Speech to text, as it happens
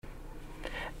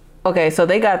Okay, so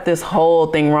they got this whole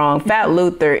thing wrong. Fat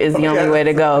Luther is the only way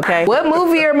to go, okay? What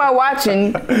movie am I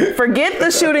watching? Forget the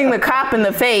shooting the cop in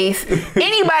the face.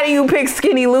 Anybody who picks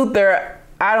Skinny Luther,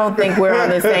 I don't think we're on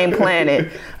the same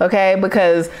planet, okay?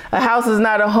 Because a house is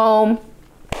not a home.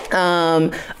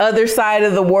 Other Side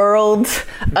of the World,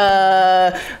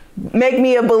 Make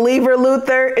Me a Believer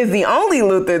Luther is the only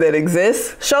Luther that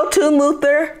exists. Shoten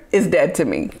Luther is dead to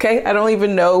me, okay? I don't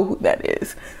even know who that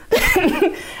is.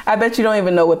 I bet you don't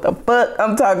even know what the fuck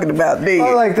I'm talking about, do you?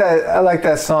 I like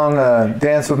that song,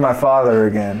 Dance With My Father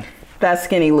Again. That's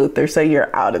Skinny Luther, so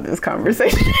you're out of this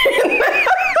conversation.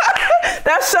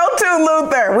 That's Shoten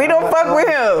Luther. We don't fuck with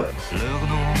him.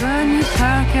 Bunny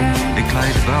Parker et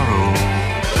Clyde Barrow.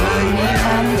 Bunny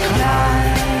and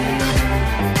Clyde.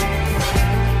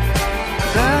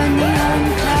 Bunny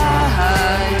and Clyde.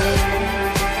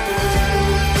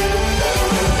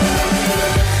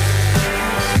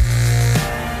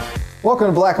 Welcome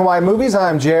to Black and White Movies.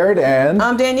 I'm Jared and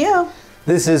I'm Danielle.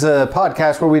 This is a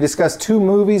podcast where we discuss two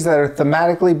movies that are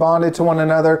thematically bonded to one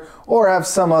another or have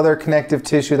some other connective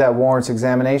tissue that warrants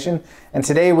examination. And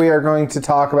today we are going to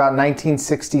talk about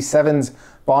 1967's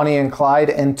Bonnie and Clyde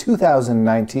and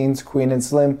 2019's Queen and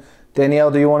Slim.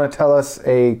 Danielle, do you want to tell us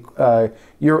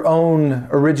your own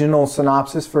original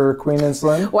synopsis for Queen and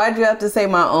Slim? Why'd you have to say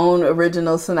my own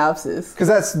original synopsis? Because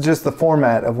that's just the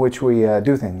format of which we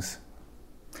do things.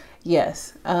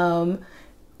 Yes.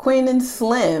 Queen and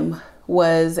Slim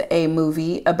was a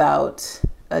movie about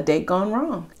a date gone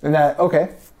wrong. And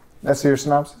that's your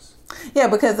synopsis? Yeah,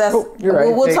 because that's you're right.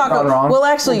 We'll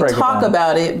actually talk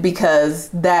about it because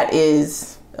that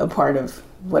is a part of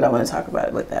what I want to talk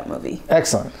about with that movie.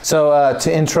 Excellent. So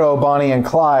to intro Bonnie and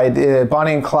Clyde,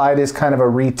 Bonnie and Clyde is kind of a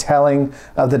retelling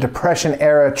of the Depression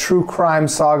era true crime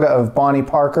saga of Bonnie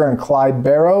Parker and Clyde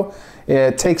Barrow.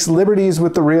 It takes liberties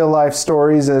with the real life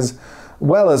stories as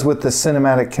well as with the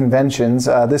cinematic conventions.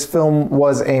 This film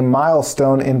was a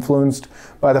milestone influenced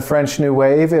by the French New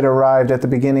Wave. It arrived at the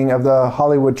beginning of the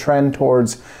Hollywood trend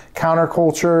towards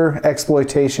counterculture,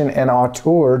 exploitation, and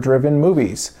auteur-driven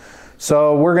movies.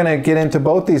 So we're going to get into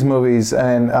both these movies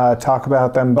and talk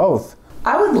about them both.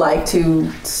 I would like to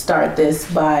start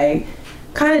this by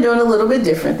kind of doing a little bit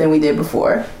different than we did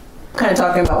before. Kind of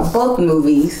talking about both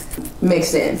movies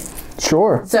mixed in.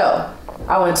 Sure. So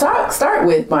I want to start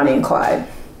with Bonnie and Clyde.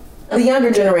 The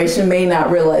younger generation may not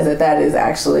realize that is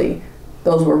actually,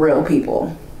 those were real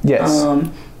people. Yes.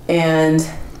 And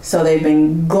so they've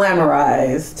been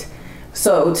glamorized,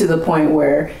 so to the point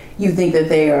where you think that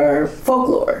they are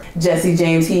folklore. Jesse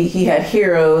James, he had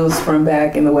heroes from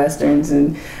back in the Westerns,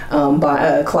 and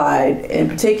Clyde in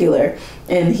particular,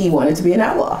 and he wanted to be an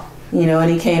outlaw. And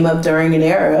he came up during an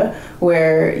era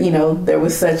where, there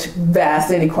was such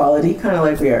vast inequality, kind of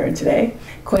like we are in today.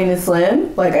 Queen and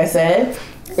Slim, like I said,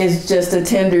 is just a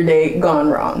Tinder date gone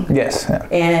wrong. Yes. Yeah.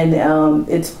 And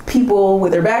it's people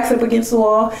with their backs up against the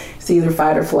wall. It's either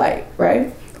fight or flight,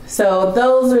 right? So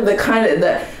those are the kind of,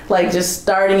 just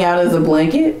starting out as a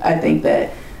blanket. I think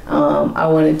that I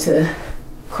wanted to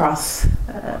cross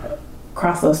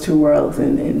those two worlds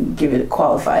and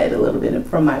qualify it a little bit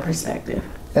from my perspective.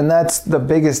 And that's the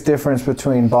biggest difference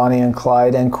between Bonnie and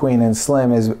Clyde and Queen and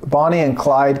Slim is Bonnie and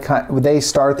Clyde, they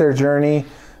start their journey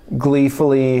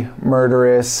gleefully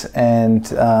murderous and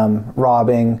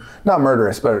robbing, not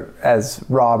murderous, but as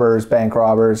robbers, bank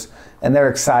robbers, and they're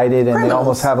excited and they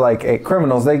almost have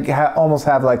criminals. They almost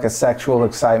have like a sexual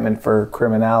excitement for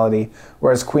criminality,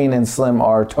 whereas Queen and Slim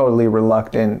are totally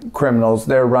reluctant criminals.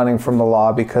 They're running from the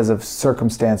law because of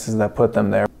circumstances that put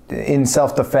them there. In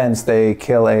self-defense, they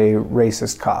kill a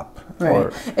racist cop.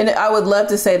 Right. And I would love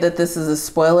to say that this is a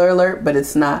spoiler alert, but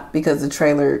it's not, because the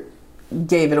trailer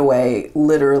gave it away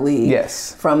literally.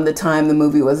 Yes. From the time the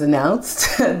movie was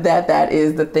announced, that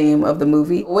is the theme of the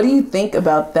movie. What do you think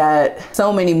about that?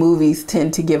 So many movies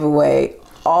tend to give away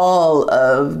all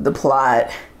of the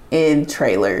plot in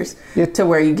trailers to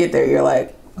where you get there, you're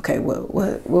like, okay, what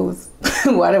was,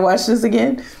 why did I watch this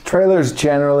again? Trailers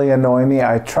generally annoy me.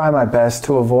 I try my best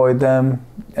to avoid them.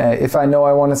 If I know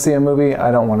I want to see a movie,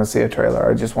 I don't want to see a trailer.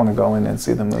 I just want to go in and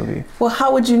see the movie. Well,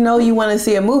 how would you know you want to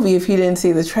see a movie if you didn't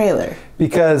see the trailer?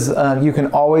 Because you can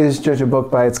always judge a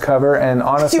book by its cover, and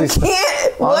honestly, you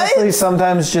can't. Honestly,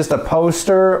 sometimes just a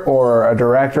poster or a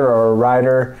director or a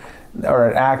writer or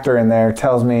an actor in there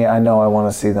tells me I know I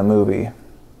want to see the movie.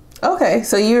 Okay,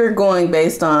 so you're going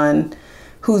based on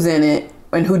who's in it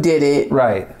and who did it,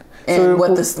 right? And so,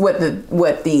 what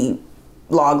the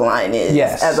log line is,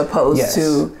 yes, as opposed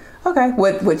to Okay,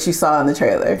 what you saw in the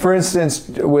trailer. For instance,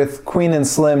 with Queen and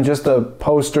Slim, just the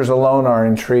posters alone are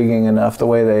intriguing enough, the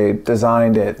way they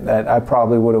designed it, that I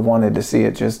probably would have wanted to see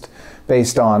it just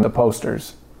based on the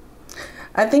posters.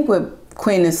 I think with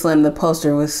Queen and Slim, the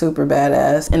poster was super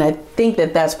badass. And I think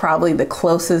that that's probably the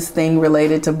closest thing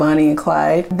related to Bonnie and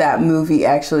Clyde that movie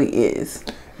actually is.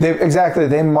 Exactly.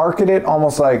 They market it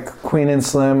almost like Queen and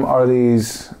Slim are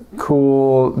these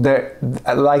cool,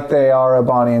 like they are a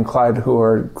Bonnie and Clyde who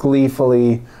are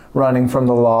gleefully running from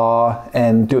the law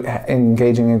and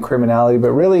engaging in criminality,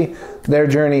 but really their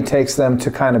journey takes them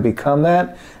to kind of become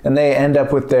that, and they end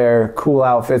up with their cool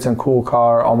outfits and cool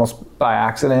car almost by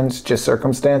accident, just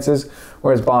circumstances,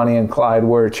 whereas Bonnie and Clyde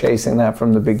were chasing that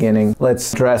from the beginning.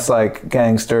 Let's dress like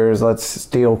gangsters, let's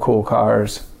steal cool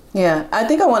cars. Yeah, I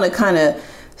think I want to kind of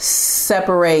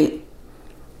separate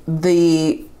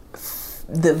the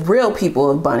real people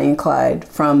of Bonnie and Clyde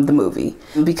from the movie,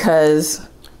 because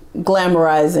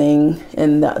glamorizing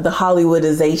and the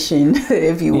Hollywoodization,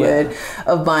 if you would,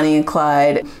 of Bonnie and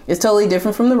Clyde is totally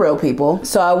different from the real people.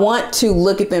 So I want to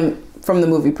look at them from the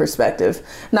movie perspective,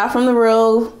 not from the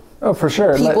real for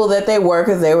sure people that they were,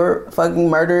 because they were fucking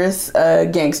murderous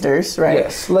gangsters, right?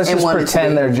 Yes, let's just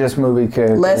pretend they're just movie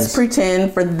characters. Let's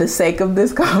pretend, for the sake of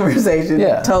this conversation,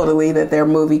 totally, that they're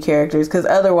movie characters, because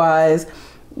otherwise,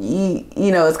 you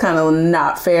know, it's kind of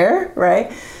not fair,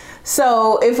 right?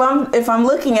 So if I'm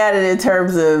looking at it in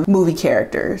terms of movie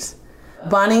characters,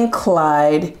 Bonnie and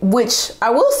Clyde, which I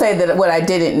will say that what I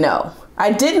didn't know.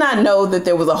 I did not know that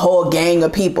there was a whole gang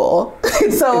of people.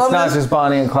 So it's not just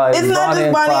Bonnie and Clyde. It's not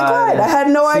just Bonnie and Clyde. I had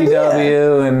no idea.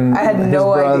 CW and I had his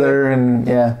no brother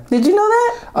idea. And Did you know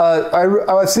that?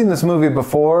 I've seen this movie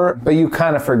before, but you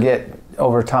kind of forget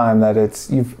over time that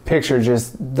you picture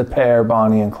just the pair,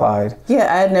 Bonnie and Clyde.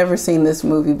 Yeah, I had never seen this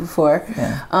movie before.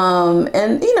 Yeah.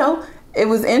 And you know, it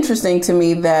was interesting to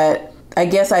me that I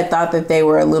guess I thought that they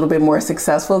were a little bit more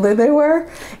successful than they were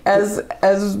as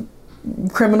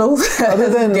criminals, other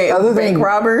than bank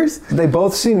robbers. They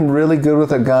both seem really good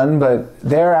with a gun, but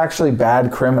they're actually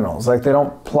bad criminals. Like, they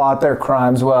don't plot their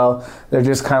crimes well. They're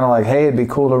just kind of like, hey, it'd be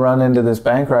cool to run into this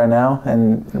bank right now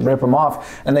and rip them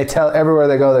off. And they tell, everywhere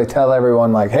they go, they tell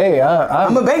everyone like, hey,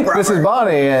 I'm a bank robber. This is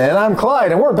Bonnie and I'm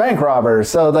Clyde and we're bank robbers.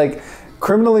 So like,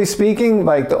 criminally speaking,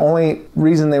 like, the only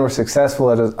reason they were successful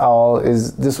at it all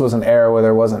is this was an era where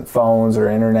there wasn't phones or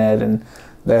internet and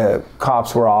the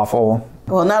cops were awful.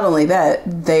 Well, not only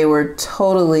that, they were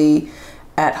totally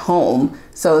at home.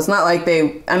 So it's not like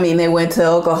they went to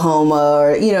Oklahoma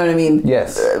or, you know what I mean?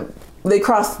 Yes. They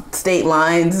crossed state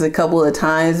lines a couple of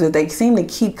times, but they seem to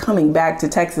keep coming back to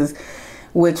Texas,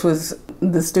 which was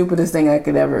the stupidest thing I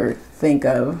could ever think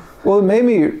of. Well, it made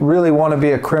me really want to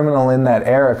be a criminal in that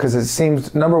era, because it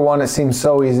seems, number one, it seems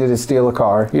so easy to steal a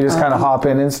car. You just kind of hop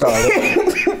in and start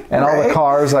it. And all the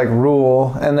cars like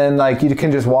rule, and then like you can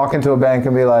just walk into a bank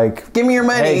and be like, give me your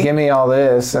money. Hey, give me all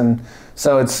this. And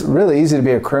so it's really easy to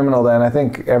be a criminal then. I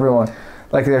think everyone,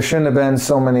 like, there shouldn't have been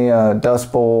so many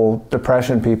Dust Bowl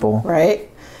depression people. Right.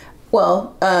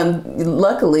 Well,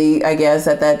 luckily, I guess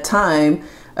at that time,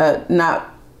 not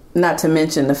to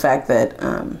mention the fact that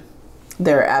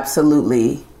there are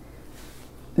absolutely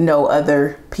no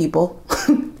other people.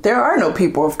 There are no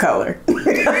people of color.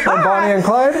 Bonnie and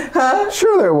Clyde? Huh?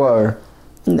 Sure there were.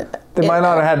 No. They might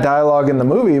not have had dialogue in the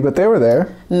movie, but they were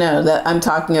there. No, that I'm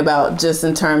talking about just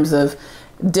in terms of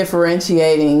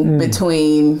differentiating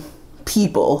between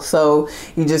people. So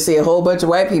you just see a whole bunch of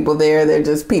white people there. They're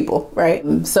just people,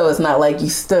 right? So it's not like you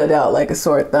stood out like a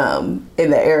sore thumb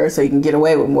in the era so you can get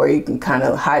away with more. You can kind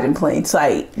of hide in plain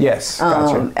sight. Yes,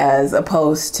 gotcha. As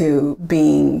opposed to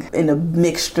being in a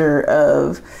mixture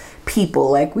of people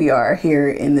like we are here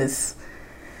in this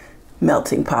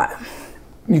melting pot.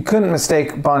 You couldn't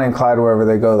mistake Bonnie and Clyde wherever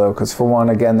they go, though, because for one,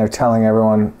 again, they're telling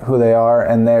everyone who they are,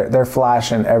 and they're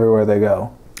flashing everywhere they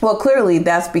go. Well, clearly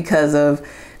that's because of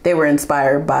they were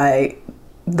inspired by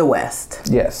the West.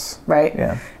 Yes. Right?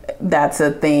 Yeah. That's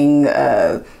a thing.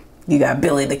 You got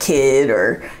Billy the Kid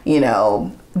or, you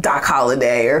know, Doc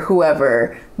Holliday or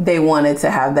whoever. They wanted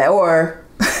to have that. Or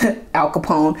Al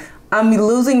Capone. I'm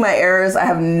losing my errors. I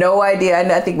have no idea.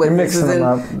 I think what this is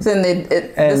in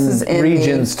this is in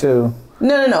regions too.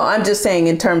 No. I'm just saying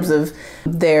in terms of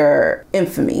their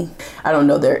infamy. I don't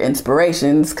know their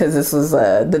inspirations because this was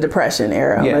the Depression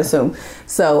era, I'm going to assume.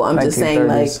 So I'm just saying,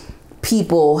 like,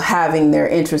 people having their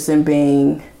interest in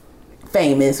being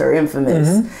famous or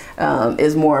infamous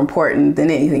is more important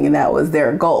than anything. And that was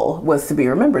their goal, was to be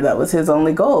remembered. That was his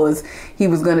only goal, is he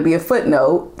was going to be a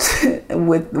footnote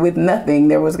with nothing.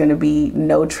 There was going to be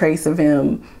no trace of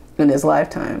him in his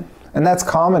lifetime. And that's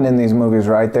common in these movies,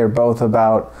 right? They're both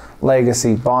about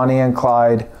legacy. Bonnie and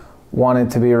Clyde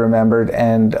wanted to be remembered,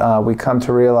 and we come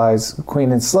to realize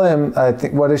Queen and Slim, I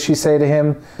think, what does she say to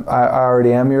him? I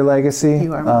already am your legacy.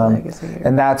 You are my legacy.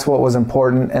 And that's what was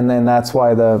important, and then that's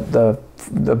why the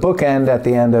bookend at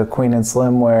the end of Queen and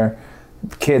Slim, where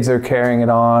kids are carrying it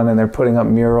on and they're putting up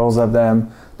murals of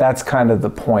them, that's kind of the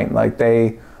point. Like,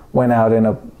 they went out in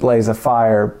a blaze of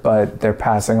fire, but they're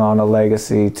passing on a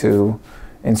legacy to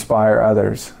inspire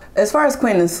others. As far as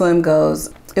Queen and Slim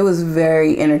goes, it was a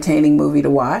very entertaining movie to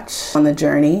watch on the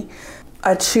journey.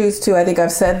 I think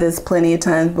I've said this plenty of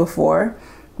times before,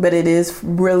 but it is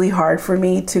really hard for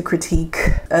me to critique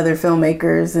other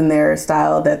filmmakers and their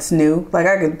style that's new. Like,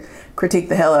 I could critique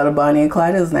the hell out of Bonnie and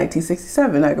Clyde. It was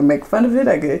 1967. I could make fun of it.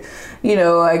 I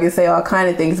could say all kind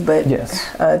of things, but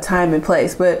yes. Time and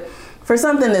place. But for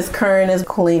something as current as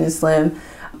Queen and Slim,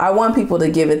 I want people to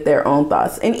give it their own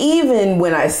thoughts. And even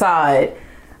when I saw it,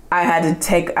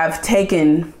 I've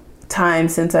taken time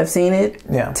since I've seen it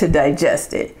to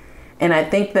digest it. And I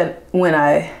think that when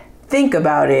I think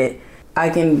about it, I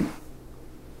can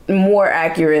more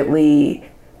accurately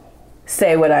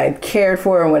say what I cared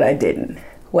for and what I didn't.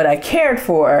 What I cared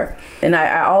for, and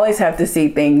I always have to see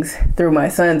things through my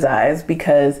son's eyes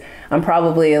because I'm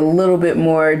probably a little bit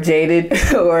more jaded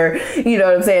or, you know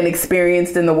what I'm saying,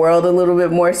 experienced in the world a little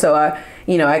bit more. So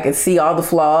I could see all the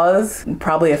flaws,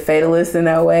 probably a fatalist in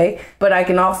that way. But I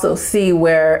can also see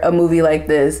where a movie like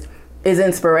this is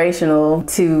inspirational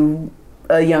to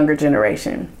a younger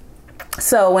generation.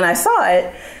 So when I saw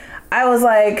it, I was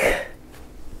like,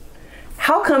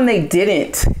 how come they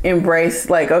didn't embrace,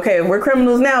 like, okay, if we're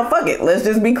criminals now, fuck it, let's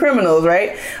just be criminals,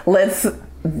 right? Let's,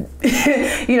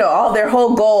 their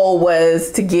whole goal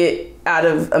was to get out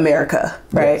of America,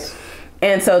 right? Yes.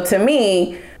 And so to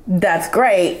me, that's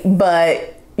great,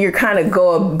 but you're kind of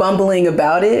bumbling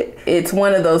about it. It's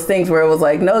one of those things where it was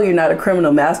like, no, you're not a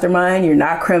criminal mastermind. You're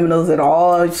not criminals at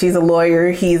all. She's a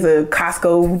lawyer. He's a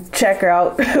Costco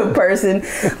checkout person.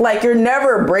 Like, you're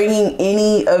never bringing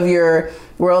any of your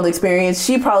world experience.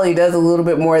 She probably does a little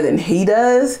bit more than he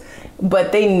does,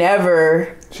 but they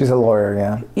never... She's a lawyer,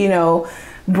 yeah.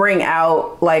 Bring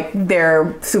out, like,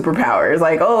 their superpowers.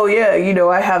 Like, oh, yeah,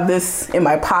 I have this in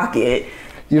my pocket.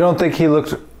 You don't think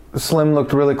Slim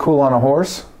looked really cool on a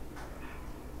horse?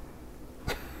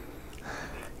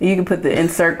 You can put the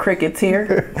insert crickets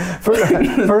here.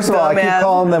 First of all, I keep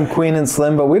calling them Queen and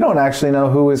Slim, but we don't actually know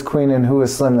who is Queen and who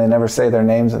is Slim. They never say their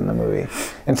names in the movie.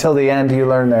 Until the end, you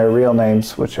learn their real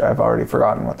names, which I've already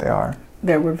forgotten what they are.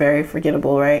 They were very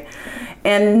forgettable, right?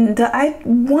 And I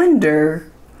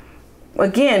wonder,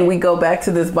 again, we go back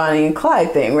to this Bonnie and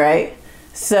Clyde thing, right?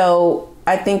 So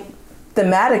I think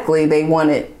thematically they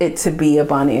wanted it to be a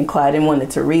Bonnie and Clyde and wanted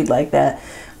to read like that.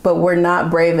 But we're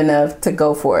not brave enough to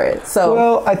go for it. So,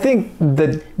 well, I think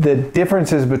the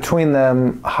differences between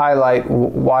them highlight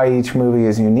why each movie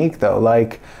is unique, though.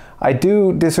 Like, I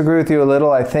do disagree with you a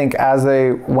little. I think as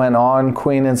they went on,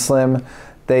 Queen and Slim,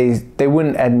 they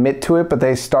wouldn't admit to it, but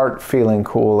they start feeling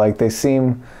cool. Like, they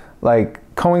seem like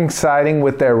coinciding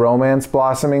with their romance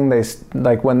blossoming. They,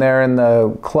 like, when they're in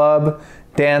the club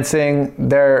dancing,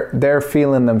 they're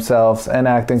feeling themselves and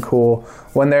acting cool.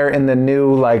 When they're in the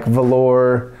new, like,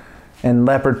 velour and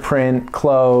leopard print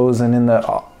clothes and in the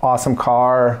awesome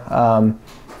car,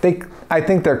 I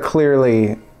think they're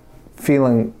clearly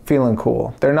feeling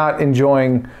cool. They're not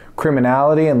enjoying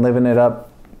criminality and living it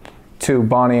up to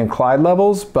Bonnie and Clyde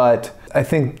levels, but I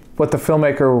think what the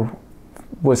filmmaker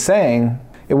was saying,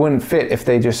 it wouldn't fit if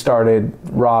they just started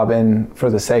robbing for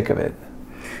the sake of it.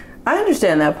 I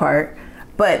understand that part.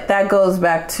 But that goes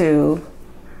back to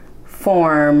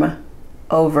form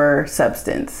over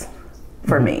substance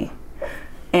for me.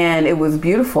 And it was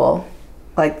beautiful.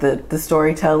 Like, the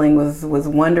storytelling was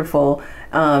wonderful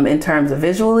in terms of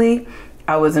visually.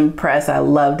 I was impressed. I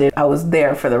loved it. I was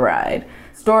there for the ride.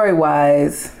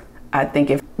 Story-wise, I think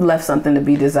it left something to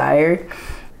be desired.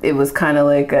 It was kind of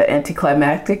like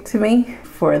anticlimactic to me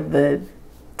for the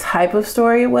type of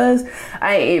story it was.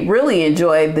 I really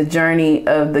enjoyed the journey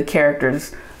of the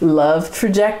characters' love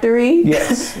trajectory.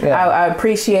 Yes. Yeah. I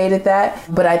appreciated that,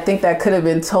 but I think that could have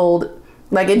been told,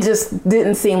 like, it just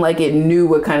didn't seem like it knew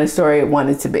what kind of story it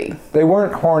wanted to be. They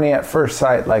weren't horny at first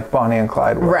sight like Bonnie and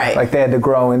Clyde were. Right. Like, they had to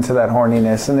grow into that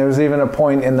horniness, and there was even a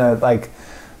point in the, like,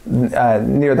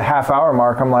 near the half-hour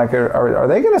mark, I'm like, are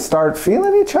they going to start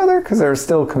feeling each other? Because they're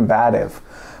still combative.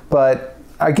 But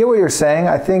I get what you're saying.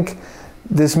 I think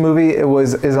this movie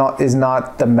is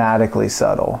not thematically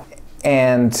subtle,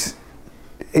 and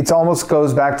it almost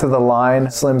goes back to the line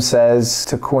Slim says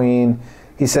to Queen.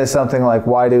 he says something like,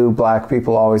 why do black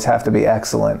people always have to be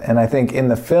excellent? And I think in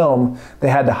the film, they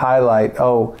had to highlight,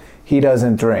 oh, he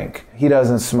doesn't drink, he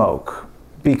doesn't smoke.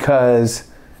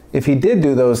 Because if he did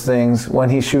do those things,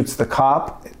 when he shoots the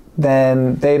cop,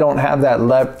 then they don't have that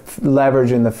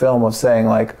leverage in the film of saying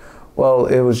like, well,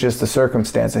 it was just a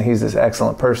circumstance and he's this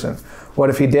excellent person. What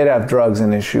if he did have drugs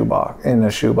in his shoebox, in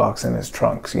his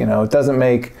trunks? You know, it doesn't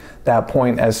make that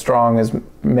point as strong as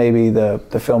maybe the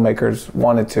filmmakers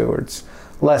wanted to, or it's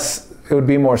less, it would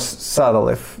be more subtle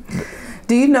if.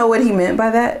 Do you know what he meant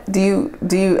by that? Do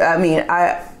you, I mean,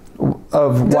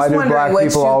 of why do black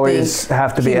people always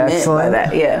have to be excellent? By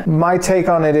that, yeah. My take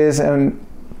on it is,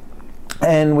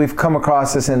 and we've come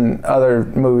across this in other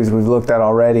movies we've looked at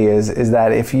already, is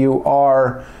that if you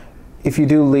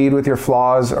do lead with your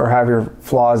flaws or have your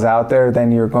flaws out there,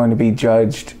 then you're going to be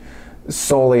judged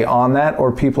solely on that,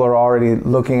 or people are already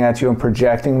looking at you and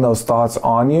projecting those thoughts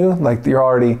on you. Like you're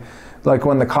already, like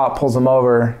when the cop pulls them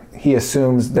over, he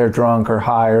assumes they're drunk or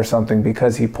high or something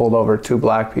because he pulled over 2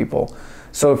 black people.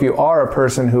 So if you are a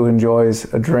person who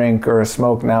enjoys a drink or a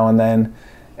smoke now and then,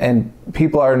 and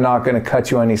people are not going to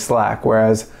cut you any slack,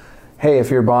 whereas, hey,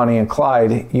 if you're Bonnie and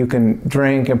Clyde, you can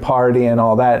drink and party and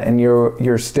all that, and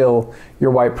you're still, your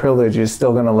white privilege is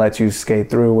still going to let you skate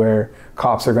through, where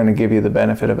cops are going to give you the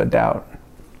benefit of a doubt.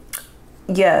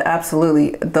 Yeah,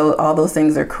 absolutely. All those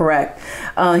things are correct.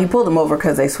 He pulled them over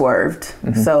because they swerved.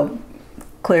 Mm-hmm. So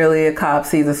clearly a cop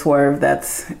sees a swerve,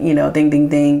 that's, you know, ding, ding,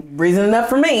 ding. Reason enough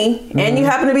for me. Mm-hmm. And you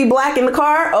happen to be black in the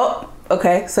car? Oh,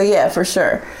 okay. So yeah, for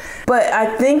sure. But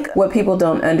I think what people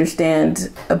don't understand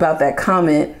about that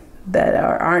comment that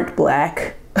aren't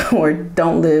black or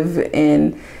don't live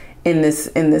in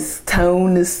this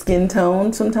tone, this skin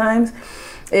tone sometimes,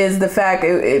 is the fact,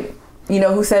 you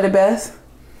know who said it best?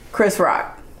 Chris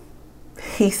Rock.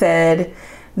 He said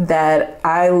that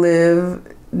I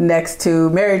live next to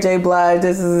Mary J. Blige,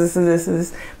 this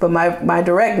is, but my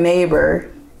direct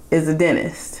neighbor is a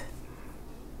dentist,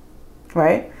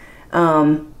 right?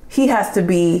 He has to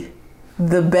be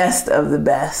the best of the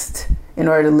best in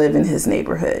order to live in his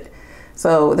neighborhood.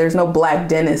 So there's no black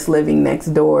dentist living next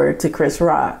door to Chris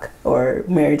Rock or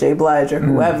Mary J. Blige or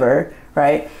whoever,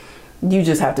 right? You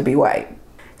just have to be white.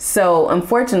 So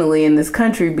unfortunately in this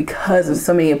country, because of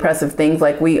so many oppressive things,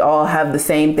 like we all have the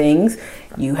same things.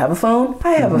 You have a phone,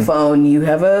 I have a phone. You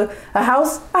have a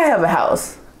house, I have a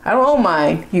house. I don't own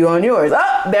mine, you own yours.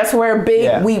 Oh, that's where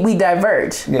we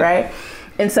diverge, right?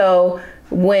 And so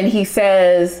when he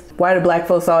says, why do black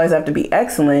folks always have to be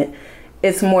excellent?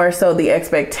 It's more so the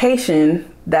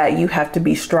expectation that you have to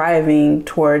be striving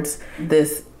towards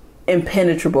this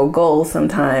impenetrable goal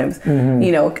sometimes. Mm-hmm.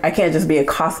 You know, I can't just be a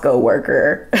Costco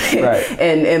worker right.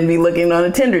 and be looking on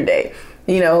a Tinder date.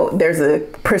 You know, there's a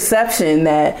perception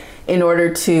that in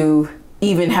order to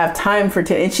even have time for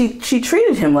and she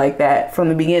treated him like that from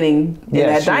the beginning in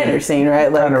that diner scene,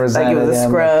 right? Like he was a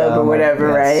scrub or whatever,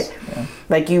 right? Yeah.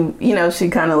 Like you know, she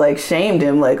kind of like shamed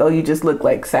him, like, oh, you just look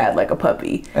like sad like a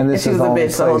puppy. And this is the only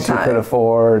place you could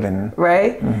afford, and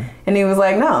right? Mm-hmm. And he was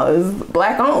like, no, it was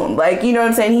black owned. Like, you know what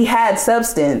I'm saying? He had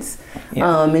substance,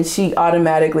 and she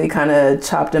automatically kind of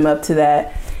chopped him up to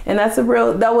that. And that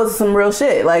was some real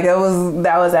shit. Like that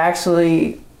was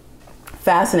actually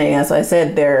fascinating. As I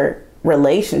said, their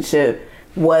relationship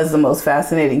was the most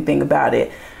fascinating thing about it.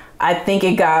 I think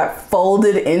it got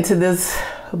folded into this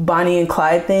Bonnie and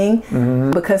Clyde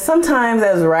thing because sometimes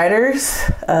as writers,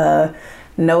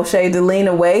 no shade to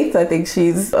Lena Waithe, I think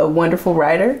she's a wonderful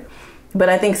writer, but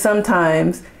I think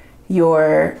sometimes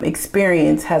your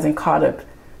experience hasn't caught up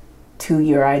to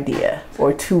your idea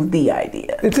or to the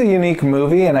idea. It's a unique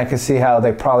movie, and I can see how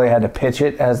they probably had to pitch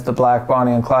it as the Black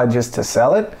Bonnie and Clyde just to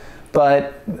sell it.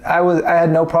 But I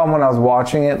had no problem when I was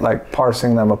watching it, like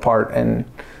parsing them apart and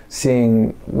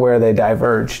seeing where they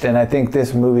diverged. And I think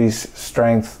this movie's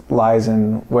strength lies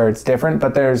in where it's different,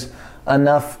 but there's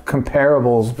enough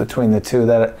comparables between the two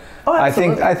that I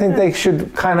think they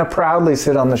should kind of proudly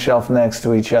sit on the shelf next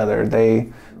to each other.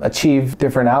 They achieve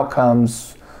different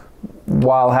outcomes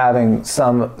while having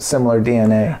some similar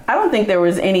DNA. I don't think there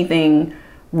was anything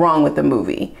wrong with the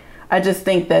movie. I just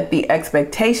think that the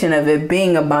expectation of it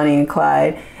being a Bonnie and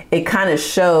Clyde, it kind of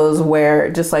shows where,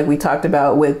 just like we talked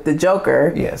about with the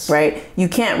Joker, yes, right? You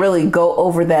can't really go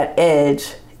over that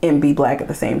edge and be black at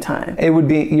the same time.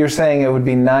 You're saying it would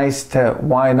be nice to,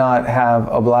 why not have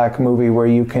a black movie where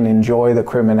you can enjoy the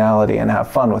criminality and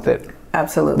have fun with it?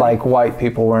 Absolutely. Like white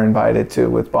people were invited to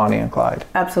with Bonnie and Clyde.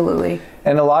 Absolutely.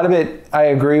 And a lot of it, I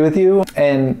agree with you.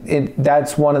 And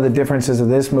that's one of the differences of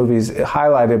this movie is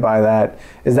highlighted by that,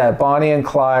 is that Bonnie and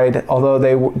Clyde, although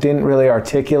they didn't really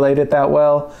articulate it that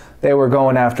well, they were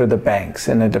going after the banks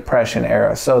in the Depression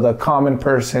era. So the common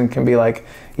person can be like,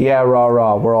 yeah, rah,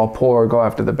 rah, we're all poor, go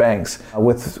after the banks.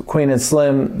 With Queen and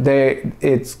Slim,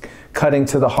 it's cutting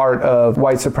to the heart of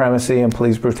white supremacy and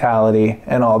police brutality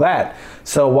and all that.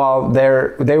 So while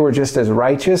they were just as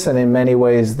righteous, and in many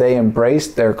ways they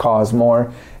embraced their cause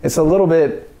more, it's a little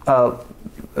bit of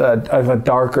a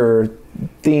darker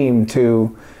theme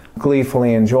to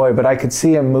gleefully enjoy. But I could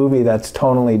see a movie that's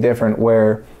tonally different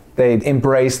where they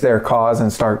embrace their cause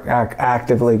and start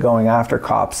actively going after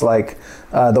cops, like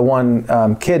the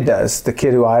one kid does, the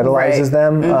kid who idolizes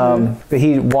them.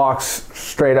 He walks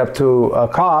straight up to a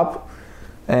cop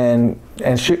and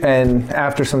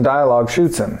after some dialogue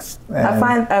shoots him. And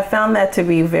I found that to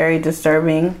be very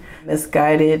disturbing,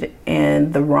 misguided,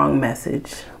 and the wrong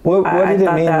message. What did it mean?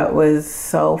 I thought that was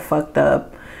so fucked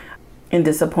up and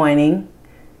disappointing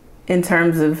in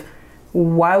terms of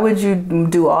why would you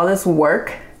do all this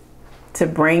work to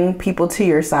bring people to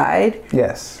your side,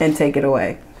 yes, and take it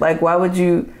away? Like, why would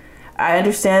you? I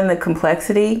understand the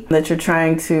complexity that you're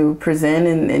trying to present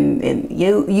in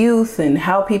youth and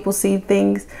how people see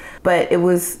things, but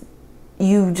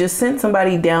you just sent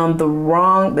somebody down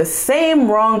the same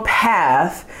wrong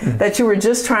path that you were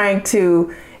just trying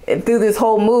to, through this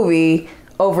whole movie,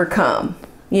 overcome.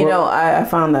 I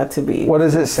found that to be. What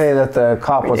does it say that the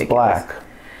cop ridiculous. Was black?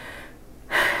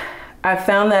 I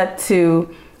found that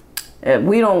to.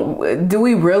 Do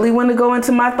we really want to go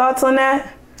into my thoughts on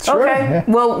that? Sure, okay. Yeah.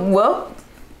 Well,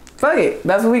 fuck it.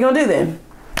 That's what we're going to do then.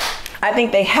 I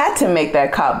think they had to make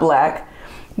that cop black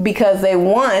because they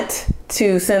want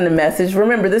to send a message.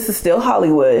 Remember, this is still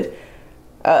Hollywood.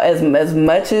 As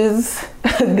much as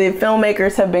the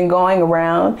filmmakers have been going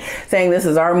around saying this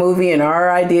is our movie and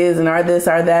our ideas and our this,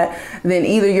 our that, then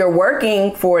either you're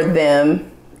working for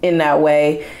them in that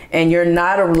way and you're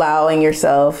not allowing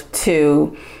yourself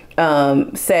to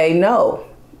say no.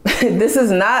 This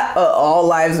is not a all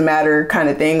lives matter kind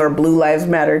of thing or blue lives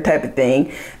matter type of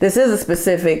thing. This is a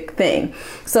specific thing.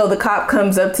 So the cop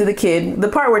comes up to the kid. The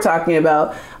part we're talking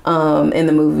about in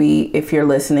the movie, if you're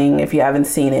listening, if you haven't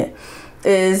seen it,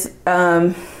 is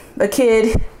a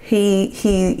kid.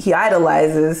 He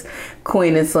idolizes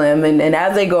Queen and Slim, and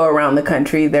as they go around the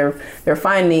country, they're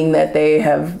finding that they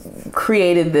have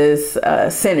created this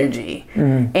synergy,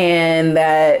 and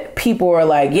that people are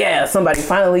like, yeah, somebody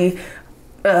finally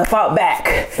fought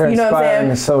back. They're you know what I'm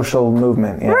saying? Inspiring a social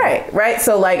movement. Yeah. Right.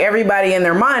 So like everybody in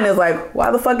their mind is like,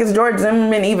 why the fuck is George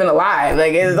Zimmerman even alive?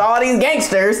 Like, it's all these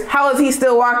gangsters. How is he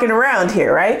still walking around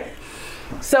here, right?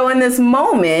 So in this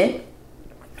moment,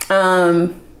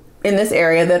 in this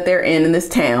area that they're in this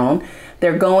town,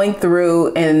 they're going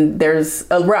through and there's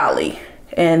a rally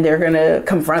and they're going to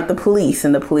confront the police,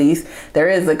 and there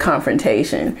is a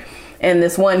confrontation. And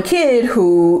this one kid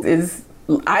who is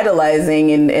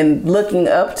idolizing and looking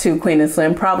up to Queen and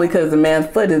Slim, probably because the man's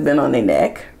foot has been on their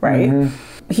neck, right?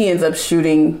 He ends up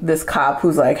shooting this cop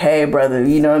who's like, hey, brother,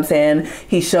 you know what I'm saying?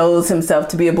 He shows himself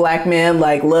to be a black man,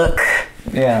 like, look.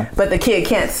 Yeah. But the kid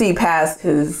can't see past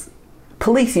his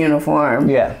police uniform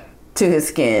to his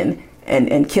skin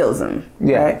and kills him.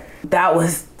 Yeah. Right? That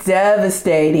was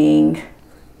devastating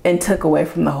and took away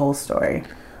from the whole story.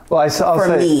 Well, I'll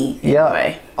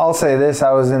say this.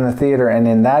 I was in the theater, and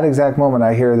in that exact moment,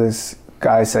 I hear this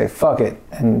guy say, fuck it,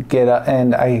 and get up.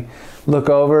 And I look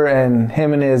over, and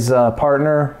him and his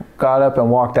partner got up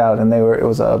and walked out, and it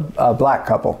was a black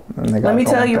couple. And they got Let me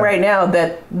tell you right now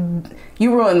that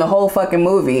you ruined the whole fucking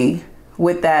movie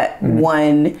with that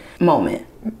one moment.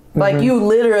 Like, you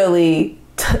literally,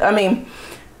 I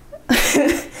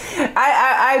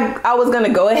was going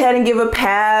to go ahead and give a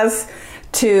pass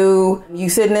to you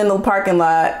sitting in the parking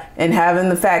lot and having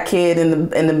the fat kid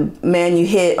and the man you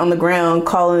hit on the ground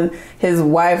calling his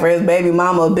wife or his baby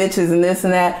mama bitches and this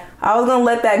and that. I was gonna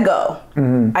let that go.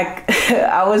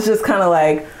 I was just kind of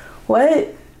like,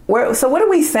 what? So what are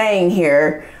we saying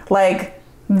here? Like,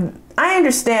 I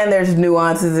understand there's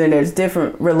nuances and there's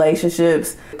different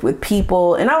relationships with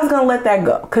people, and I was gonna let that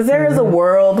go because there is a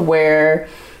world where,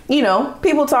 you know,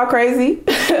 people talk crazy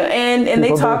and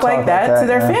they talk like that to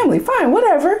their family. Fine,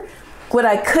 whatever. What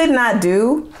I could not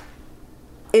do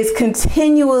is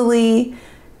continually,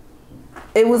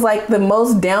 it was like the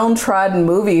most downtrodden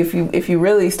movie if you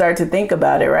really start to think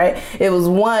about it, right? It was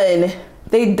one,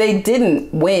 they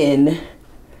didn't win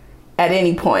at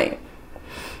any point.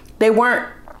 They weren't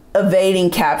evading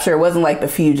capture. It wasn't like The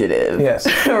Fugitive. Yes.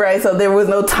 Right? So there was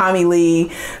no Tommy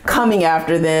Lee coming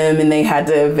after them and they had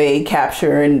to evade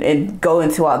capture and go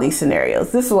into all these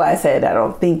scenarios. This is why I said I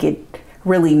don't think it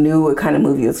really knew what kind of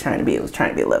movie it was trying to be. It was trying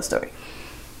to be a love story.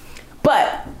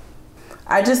 But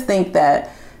I just think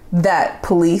that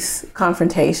police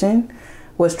confrontation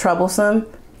was troublesome.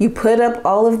 You put up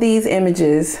all of these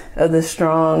images of the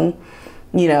strong,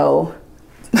 you know,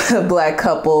 black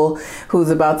couple who's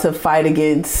about to fight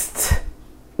against,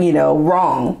 you know,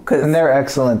 wrong. And they're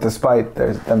excellent despite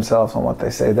themselves on what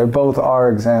they say. They both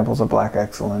are examples of black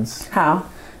excellence. How?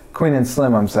 Queen and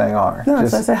Slim, I'm saying, are. No,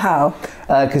 so I said how.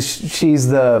 Because she's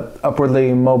the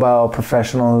upwardly mobile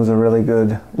professional who's a really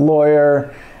good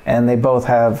lawyer, and they both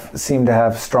seem to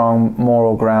have strong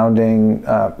moral grounding,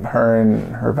 her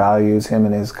and her values, him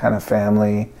and his kind of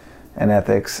family and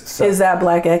ethics. So is that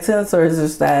black excellence, or is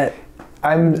this that?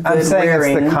 I'm saying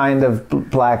rearing? It's the kind of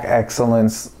black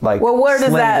excellence like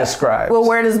Slim describes. Well,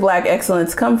 where does black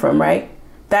excellence come from, right?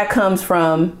 That comes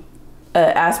from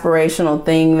an aspirational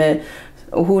thing that,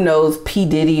 who knows, P.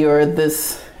 Diddy or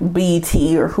this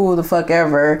BT or who the fuck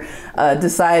ever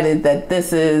decided that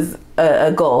this is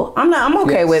a goal. I'm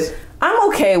okay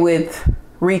with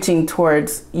reaching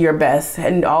towards your best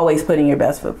and always putting your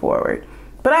best foot forward.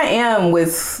 But I am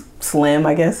with Slim,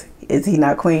 I guess. Is he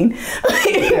not Queen?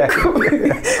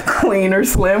 Queen or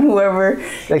Slim, whoever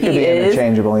they could be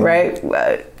interchangeable, right?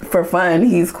 For fun,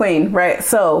 he's Queen, right?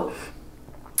 So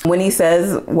when he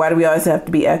says, "Why do we always have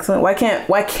to be excellent?" Why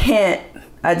can't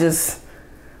I just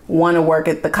want to work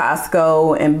at the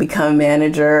Costco and become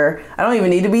manager? I don't even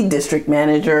need to be district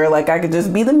manager. Like, I could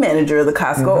just be the manager of the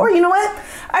Costco. Or you know what?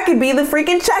 I could be the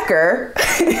freaking checker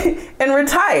and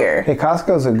retire. Hey,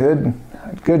 Costco's a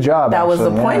good job. That was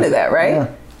the point of that, right? Yeah.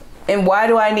 And why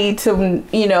do I need to,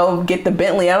 you know, get the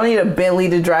Bentley? I don't need a Bentley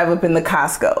to drive up in the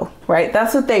Costco, right?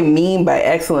 That's what they mean by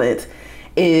excellence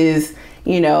is,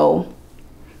 you know,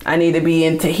 I need to be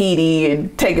in Tahiti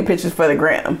and taking pictures for the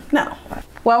gram. No.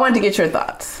 Well, I wanted to get your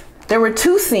thoughts. There were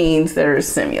two scenes that are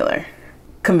similar.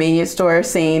 Convenience store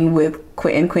scene with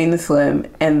Queen and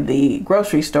Slim and the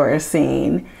grocery store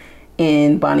scene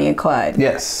in Bonnie and Clyde.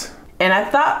 Yes. And I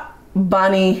thought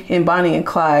Bonnie and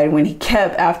Clyde, when he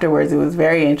kept afterwards, it was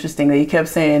very interesting that he kept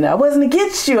saying, I wasn't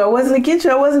against you. I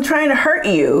wasn't trying to hurt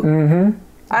you. Mm-hmm.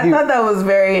 I thought that was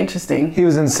very interesting. He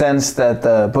was incensed that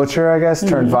the butcher, I guess,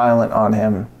 turned violent on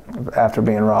him after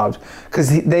being robbed.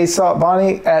 Because they saw,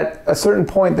 Bonnie, at a certain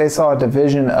point, they saw a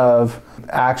division of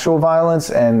actual violence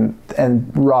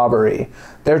and robbery.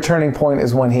 Their turning point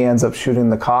is when he ends up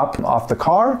shooting the cop off the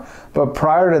car. But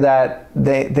prior to that,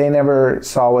 they never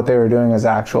saw what they were doing as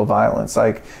actual violence.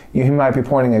 Like, he might be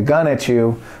pointing a gun at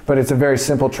you, but it's a very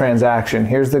simple transaction.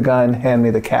 Here's the gun, hand me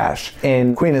the cash.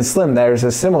 In Queen and Slim, there's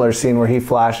a similar scene where he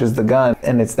flashes the gun,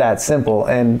 and it's that simple.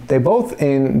 And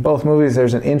in both movies,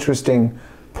 there's an interesting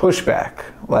pushback.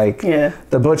 Like,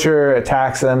 the butcher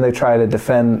attacks them, they try to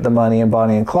defend the money in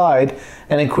Bonnie and Clyde.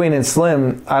 And in Queen and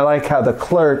Slim, I like how the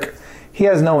clerk, he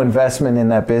has no investment in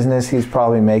that business. He's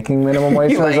probably making minimum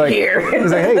wage. So he's like,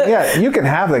 hey, yeah, you can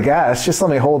have the gas. Just let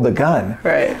me hold the gun.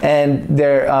 Right. And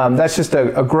that's just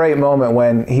a great moment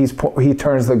when he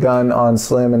turns the gun on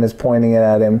Slim and is pointing it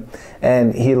at him.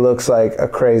 And he looks like a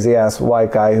crazy ass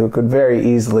white guy who could very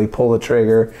easily pull the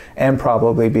trigger and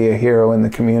probably be a hero in the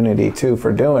community too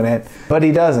for doing it. But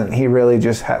he doesn't. He really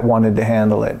just wanted to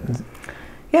handle it.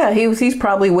 Yeah, he's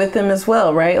probably with them as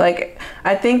well, right? Like,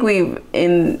 I think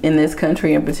in this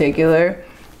country in particular,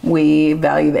 we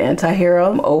value the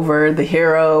anti-hero over the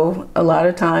hero a lot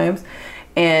of times.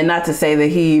 And not to say that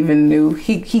he even knew,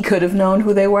 he could have known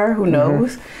who they were, who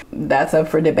knows? That's up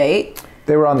for debate.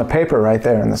 They were on the paper right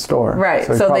there in the store. Right.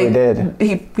 So he probably did.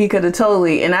 He could have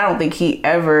totally, and I don't think he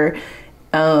ever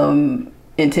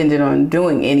intended on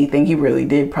doing anything. He really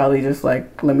did probably just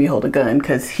like, let me hold a gun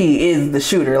because he is the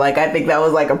shooter. Like, I think that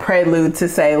was like a prelude to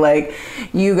say, like,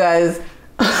 you guys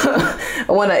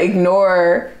want to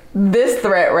ignore this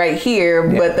threat right here,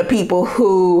 but the people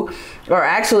who are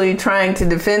actually trying to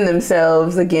defend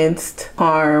themselves against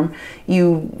harm,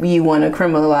 you want to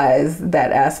criminalize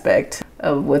that aspect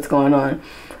of what's going on.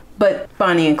 But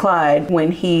Bonnie and Clyde, when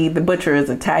the butcher is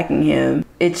attacking him,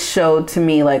 it showed to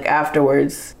me, like,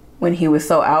 afterwards, when he was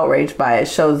so outraged by it,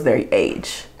 shows their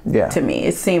age. Yeah. To me,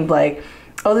 it seemed like,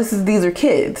 oh, these are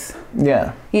kids.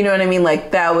 Yeah. You know what I mean?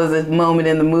 Like, that was a moment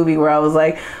in the movie where I was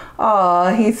like,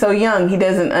 oh, he's so young. He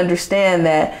doesn't understand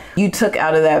that you took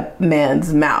out of that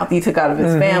man's mouth. You took out of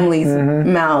his family's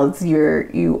mouths.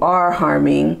 You are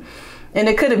harming. And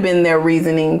it could have been their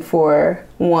reasoning for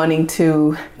wanting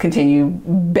to continue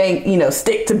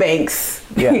stick to Banks.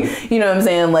 Yeah. You know what I'm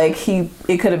saying? Like,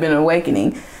 it could have been an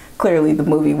awakening. clearly the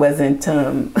movie wasn't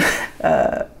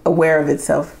aware of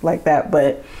itself like that,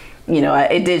 but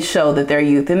it did show that their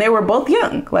youth, and they were both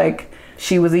young. Like,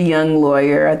 she was a young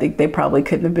lawyer. I think they probably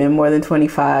couldn't have been more than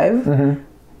 25.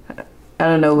 Mm-hmm. I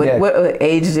don't know what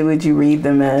age would you read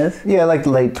them as? Yeah, like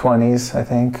late 20s, I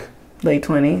think. Late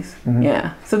 20s. Mm-hmm.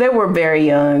 Yeah. So they were very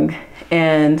young,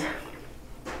 and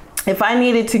if I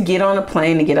needed to get on a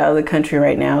plane to get out of the country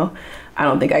right now, I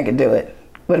don't think I could do it.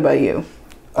 What about you?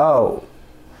 Oh,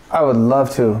 I would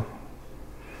love to.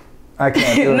 I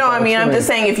can't do it. No, I mean, I'm just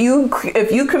saying, if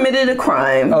you committed a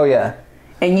crime. Oh, yeah.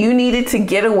 And you needed to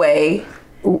get away,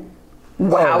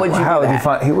 how would you do that? Would you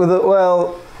find,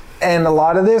 well, and a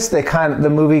lot of this, the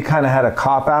movie kind of had a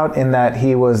cop-out in that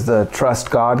he was the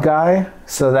trust God guy,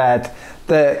 so that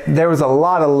there was a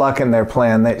lot of luck in their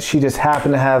plan, that she just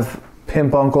happened to have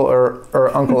pimp Uncle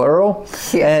Uncle Earl.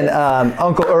 Yeah. And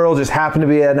Uncle Earl just happened to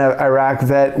be an Iraq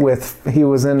vet he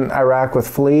was in Iraq with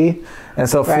Flea. And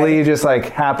so Flea just like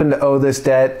happened to owe this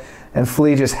debt, and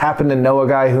Flea just happened to know a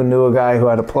guy who knew a guy who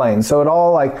had a plane. So it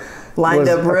all like lined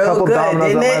up real good,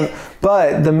 didn't it?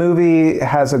 But the movie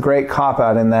has a great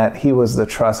cop-out in that he was the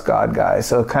trust God guy.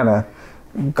 So kind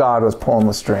of God was pulling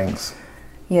the strings.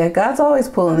 Yeah, God's always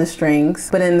pulling the strings.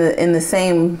 But in the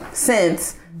same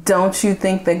sense, don't you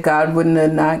think that God wouldn't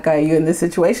have not got you in this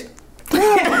situation?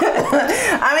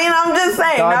 I mean, I'm just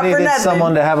saying, God not for needed nothing.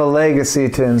 someone to have a legacy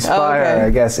to inspire, I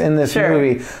guess, in this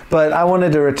movie. But I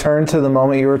wanted to return to the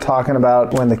moment you were talking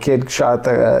about when the kid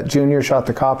Junior shot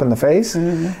the cop in the face.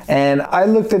 Mm-hmm. And I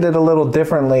looked at it a little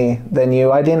differently than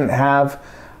you. I didn't have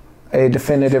a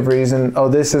definitive reason,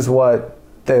 this is what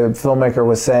the filmmaker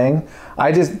was saying.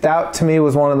 That to me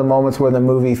was one of the moments where the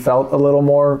movie felt a little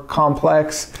more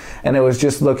complex, and it was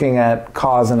just looking at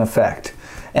cause and effect.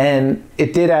 And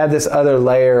it did add this other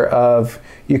layer of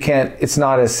it's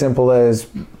not as simple as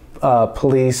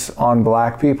police on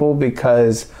black people,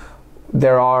 because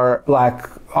there are black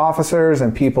officers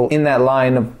and people in that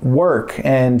line of work.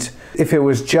 And if it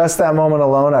was just that moment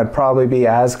alone, I'd probably be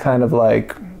as kind of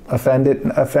like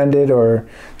offended or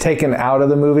taken out of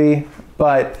the movie.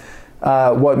 But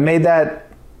what made that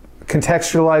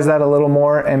contextualize that a little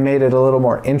more and made it a little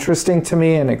more interesting to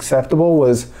me and acceptable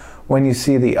was when you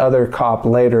see the other cop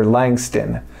later,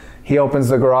 Langston. He opens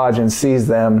the garage and sees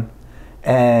them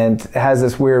and has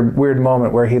this weird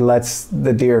moment where he lets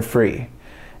the deer free.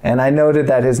 And I noted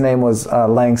that his name was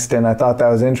Langston. I thought that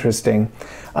was interesting.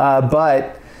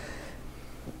 But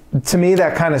to me,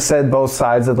 that kind of said both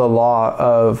sides of the law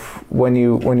of when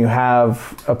you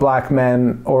have a black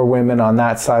men or women on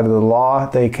that side of the law,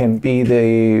 they can be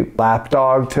the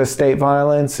lapdog to state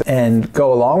violence and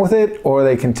go along with it, or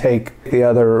they can take the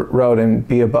other road and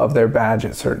be above their badge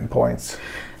at certain points.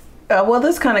 Well,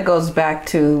 this kind of goes back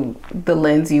to the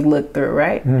lens you look through,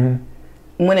 right? Mm-hmm.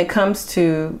 When it comes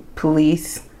to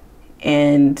police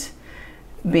and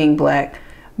being black,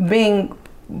 being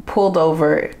pulled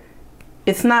over,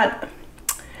 it's not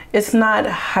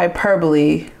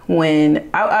hyperbole when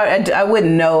I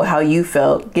wouldn't know how you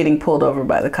felt getting pulled over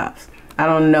by the cops. I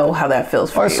don't know how that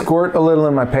feels for you. I squirt a little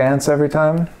in my pants every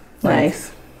time.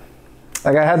 Nice.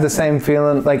 Like I had the same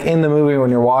feeling like in the movie when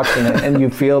you're watching it and you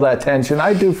feel that tension.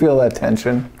 I do feel that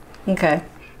tension. Okay.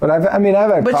 But I've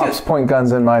had cops point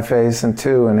guns in my face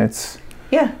and it's...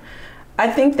 Yeah.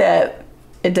 I think that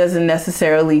it doesn't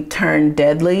necessarily turn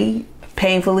deadly,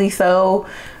 painfully so,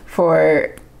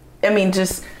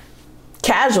 just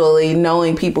casually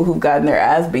knowing people who've gotten their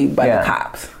ass beat by the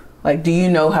cops. Like, do you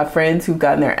have friends who've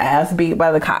gotten their ass beat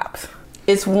by the cops?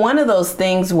 It's one of those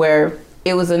things where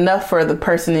it was enough for the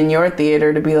person in your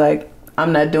theater to be like,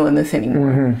 I'm not doing this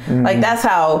anymore. Mm-hmm, mm-hmm. Like, that's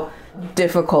how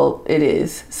difficult it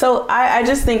is. So I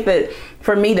just think that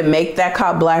for me to make that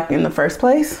cop black in the first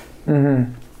place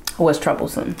was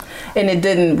troublesome. And it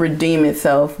didn't redeem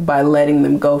itself by letting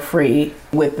them go free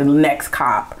with the next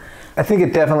cop. I think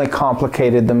it definitely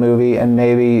complicated the movie and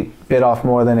maybe bit off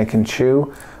more than it can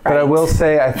chew. But I will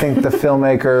say, I think the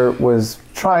filmmaker was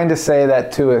trying to say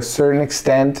that to a certain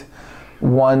extent,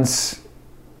 once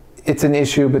it's an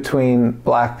issue between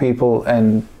black people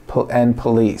and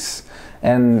police.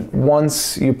 And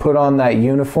once you put on that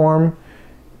uniform,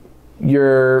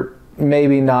 you're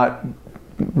maybe not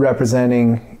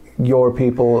representing your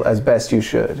people as best you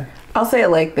should. I'll say it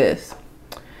like this.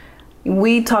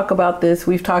 We talk about this,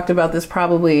 we've talked about this,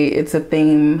 probably it's a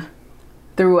theme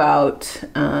throughout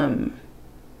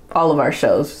all of our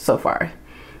shows so far.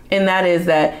 And that is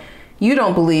that you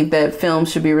don't believe that film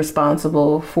should be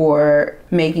responsible for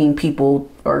making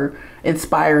people or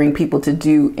inspiring people to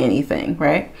do anything,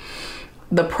 right?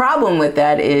 The problem with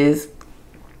that is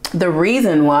the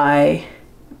reason why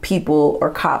people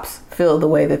or cops feel the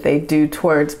way that they do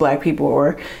towards black people,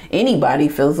 or anybody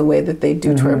feels the way that they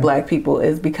do toward black people,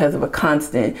 is because of a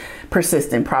constant,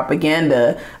 persistent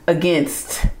propaganda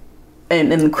against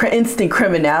and instant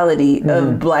criminality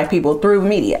of black people through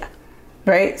media,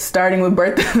 right? Starting with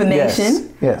Birth of a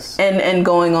Nation, yes. and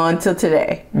going on till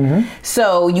today.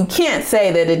 So you can't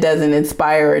say that it doesn't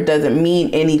inspire, it doesn't mean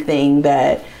anything,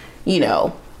 that, you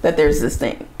know, that there's this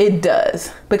thing. It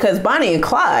does. Because Bonnie and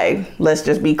Clyde, let's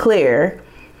just be clear,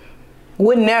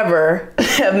 would never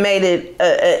have made it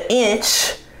an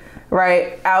inch,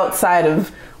 right, outside of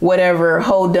whatever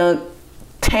hodunk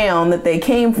town that they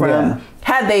came from,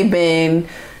 had they been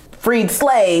freed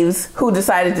slaves who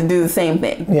decided to do the same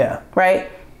thing. Yeah. Right?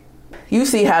 You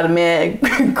see how the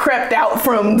man crept out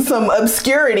from some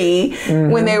obscurity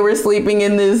when they were sleeping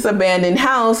in this abandoned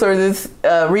house, or this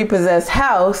repossessed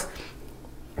house.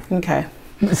 Okay.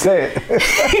 Say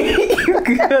it.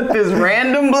 You got this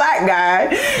random black guy.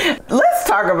 Let's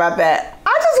talk about that.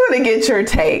 I just want to get your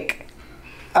take.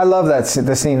 I love that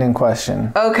the scene in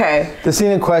question. Okay. The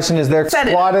scene in question is they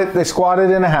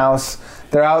squatted in a house.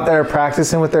 They're out there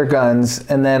practicing with their guns,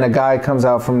 and then a guy comes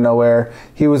out from nowhere.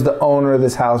 He was the owner of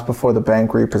this house before the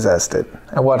bank repossessed it.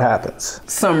 And what happens?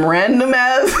 Some random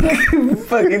ass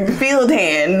fucking field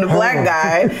hand, black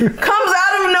guy, comes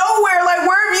out of nowhere. Like,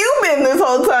 where have you been this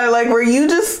whole time? Like, were you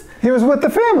just... He was with the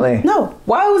family. No.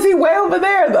 Why was he way over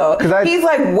there, though? He's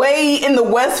like way in the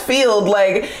West Field.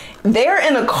 Like, they're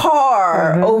in a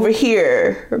car over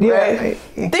here, right?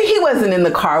 Yeah. He wasn't in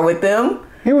the car with them.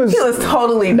 He was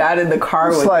totally not in the car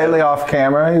with them. Slightly off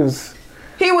camera.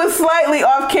 He was slightly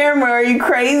off camera. Are you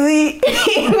crazy?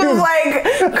 He was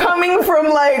like coming from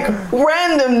like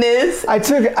randomness. I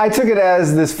took it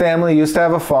as this family used to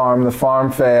have a farm. The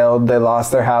farm failed. They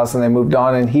lost their house and they moved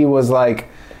on. And he was like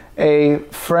a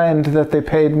friend that they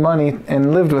paid money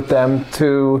and lived with them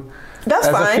to. That's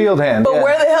as fine. A field hand. But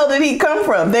where the hell did he come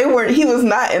from? He was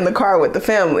not in the car with the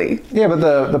family. Yeah,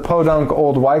 but the podunk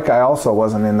old white guy also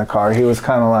wasn't in the car. He was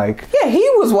kind of like... Yeah, he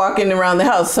was walking around the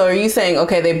house. So are you saying,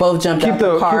 okay, they both jumped out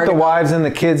the car? Keep the wives and the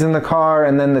kids in the car,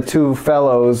 and then the two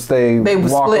fellows, they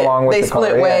walk along with the car. They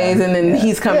split ways, and then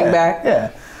he's coming back. Yeah.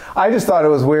 I just thought it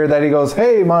was weird that he goes,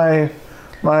 hey, my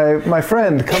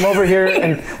friend, come over here.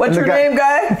 And what's your name,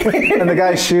 guy? And the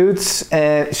guy shoots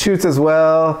as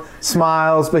well,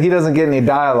 smiles, but he doesn't get any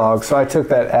dialogue. So I took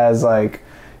that as like,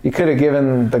 you could have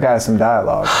given the guy some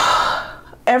dialogue.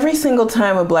 Every single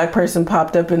time a black person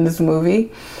popped up in this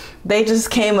movie, they just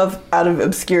came up out of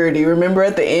obscurity. Remember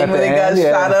at the end when they got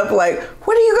shot up? Like,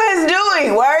 what are you guys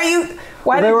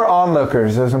doing? They were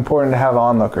onlookers. It was important to have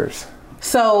onlookers.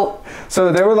 So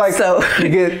they were like,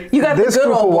 you got this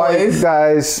group of white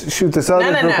guys shoot this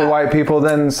other group of white people,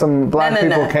 then some black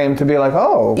people came to be like,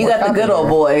 oh. You got the good old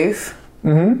boys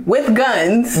with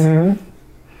guns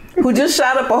who just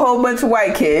shot up a whole bunch of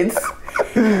white kids.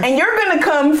 And you're going to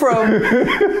come from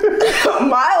a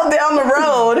mile down the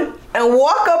road and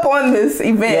walk up on this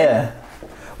event. Yeah.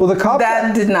 Well,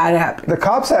 that did not happen. The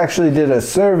cops actually did a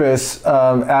service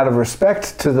out of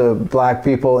respect to the black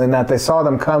people, in that they saw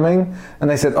them coming and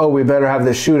they said, "Oh, we better have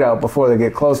this shootout before they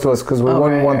get close to us, because we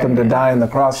wouldn't want them to die in the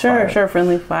crossfire." Sure,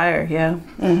 friendly fire, yeah.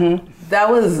 That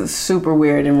was super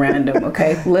weird and random.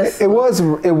 Okay, it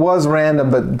was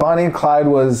random, but Bonnie and Clyde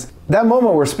was that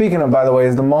moment we're speaking of. By the way,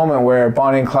 is the moment where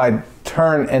Bonnie and Clyde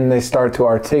turn and they start to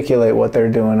articulate what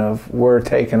they're doing. We're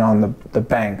taking on the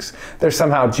banks. They're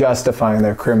somehow justifying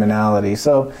their criminality.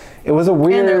 So it was a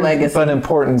weird but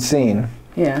important scene.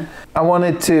 Yeah. I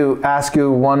wanted to ask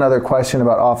you one other question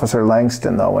about Officer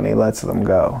Langston, though, when he lets them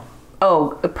go.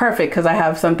 Oh, perfect, because I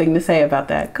have something to say about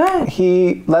that. Go ahead.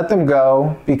 He let them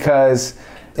go because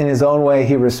in his own way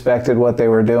he respected what they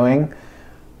were doing.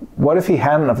 What if he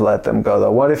hadn't have let them go,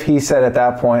 though? What if he said at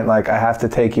that point, like, I have to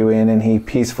take you in, and he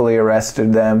peacefully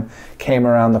arrested them, came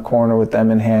around the corner with them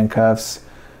in handcuffs?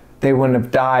 They wouldn't have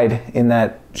died in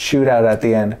that shootout at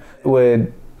the end.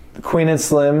 Would Queen and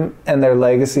Slim and their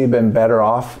legacy been better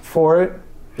off for it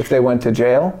if they went to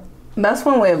jail? That's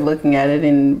one way of looking at it,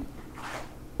 and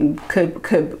could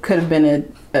have been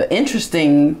an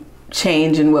interesting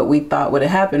change in what we thought would have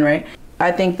happened, right?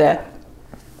 I think that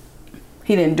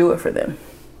he didn't do it for them.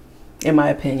 In my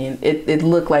opinion, it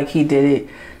looked like he did it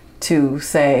to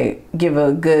give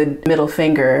a good middle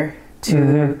finger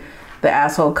to the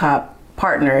asshole cop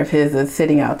partner of his that's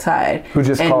sitting outside. Who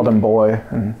just called him boy.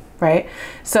 Right?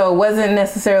 So it wasn't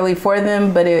necessarily for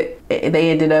them, but they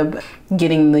ended up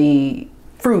getting the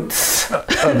fruits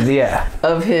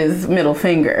of his middle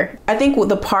finger. I think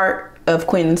the part of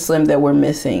Queen and Slim that we're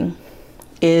missing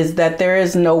is that there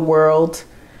is no world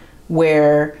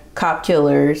where cop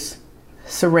killers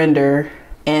surrender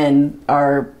and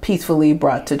are peacefully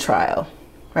brought to trial,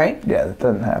 right? Yeah, that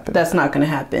doesn't happen. That's not going to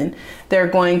happen. They're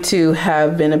going to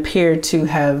appear to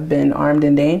have been armed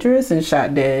and dangerous and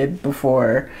shot dead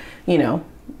before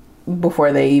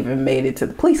they even made it to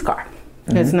the police car.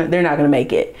 They're not going to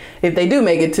make it. If they do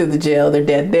make it to the jail, they're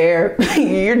dead there.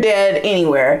 You're dead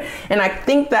anywhere. And I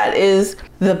think that is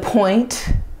the point.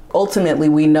 Ultimately,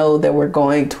 we know that we're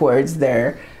going towards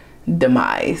their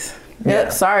demise. Yeah.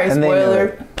 Yep, sorry, And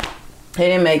spoiler. They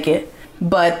didn't make it.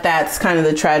 But that's kind of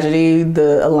the tragedy,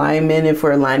 the alignment, if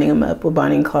we're lining them up with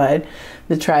Bonnie and Clyde,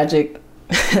 the tragic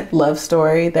love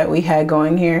story that we had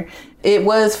going here. It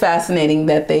was fascinating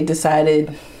that they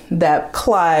decided that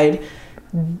Clyde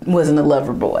wasn't a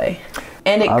lover boy.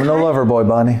 And I'm no lover boy,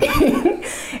 Bonnie. And I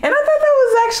thought that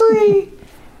was actually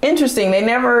interesting. They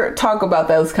never talk about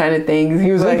those kind of things.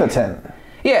 He was impotent.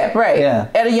 Yeah, right. Yeah.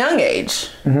 At a young age.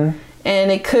 Mm-hmm.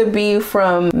 And it could be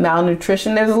from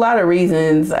malnutrition. There's a lot of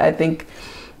reasons I think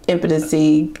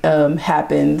impotency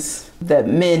happens that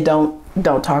men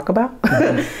don't talk about.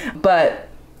 Mm-hmm. But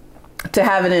to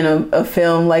have it in a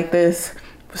film like this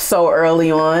so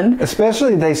early on,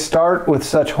 especially they start with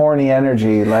such horny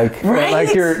energy, like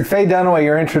you're Faye Dunaway,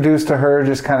 you're introduced to her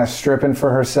just kind of stripping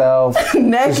for herself,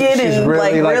 naked, she's and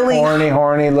really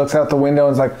horny, looks out the window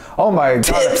and is like, oh my god,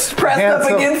 tips pressed up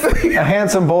against a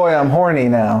handsome boy, I'm horny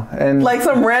now. And like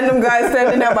some random guy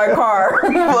standing at my car.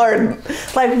 Or,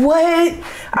 like, what?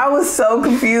 I was so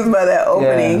confused by that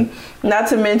opening. Yeah. Not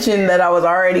to mention that I was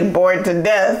already bored to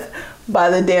death by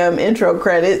the damn intro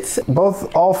credits.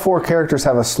 All four characters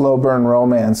have a slow burn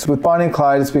romance. With Bonnie and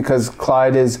Clyde, it's because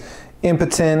Clyde is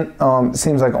impotent. It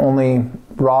seems like only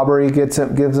robbery gives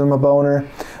him a boner.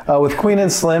 With Queen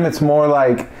and Slim, it's more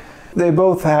like they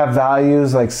both have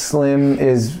values. Like Slim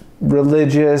is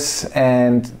religious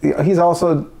and he's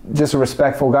also just a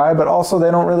respectful guy, but also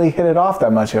they don't really hit it off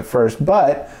that much at first.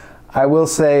 But I will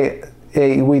say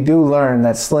we do learn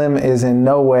that Slim is in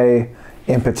no way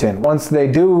impotent. Once they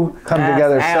do come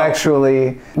together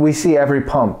sexually, we see every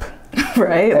pump.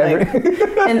 Right?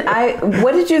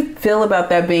 What did you feel about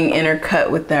that being intercut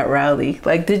with that rally?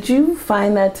 Like, did you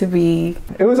find that to be...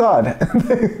 It was odd.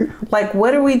 Like,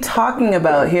 what are we talking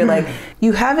about here? Like,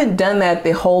 you haven't done that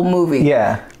the whole movie.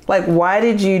 Yeah. Like, why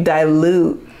did you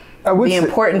dilute the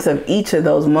importance of each of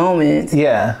those moments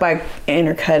by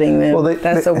intercutting them? Well,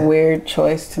 that's a weird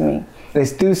choice to me. They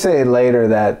do say later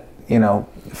that,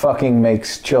 fucking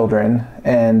makes children,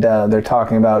 and they're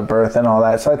talking about birth and all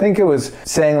that. So I think it was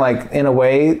saying, like, in a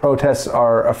way, protests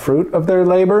are a fruit of their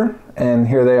labor, and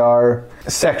here they are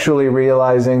sexually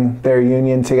realizing their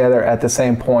union together at the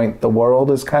same point the world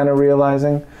is kind of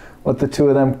realizing what the two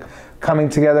of them coming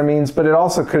together means. But it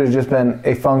also could have just been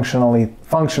a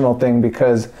functional thing,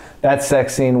 because that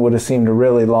sex scene would have seemed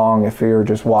really long if you were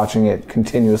just watching it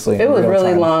continuously. It was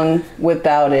really long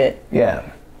without it. Yeah.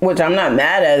 Which I'm not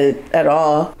mad at it at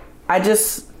all. I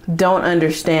just don't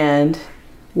understand,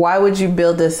 why would you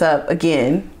build this up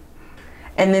again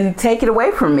and then take it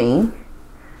away from me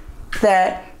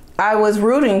that I was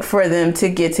rooting for them to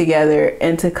get together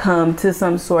and to come to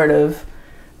some sort of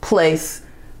place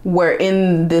where,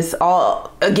 in this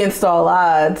all against all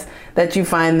odds, that you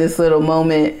find this little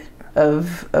moment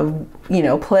of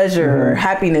pleasure or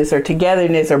happiness or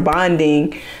togetherness or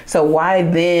bonding. So why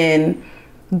then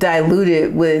dilute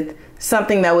it with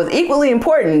something that was equally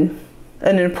important,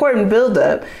 an important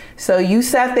buildup? So you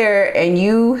sat there and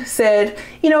you said,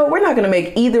 we're not going to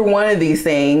make either one of these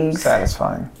things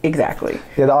satisfying. Exactly.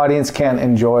 Yeah, the audience can't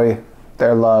enjoy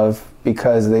their love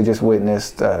because they just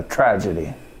witnessed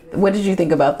tragedy. What did you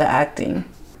think about the acting?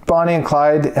 Bonnie and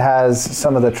Clyde has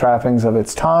some of the trappings of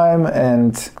its time,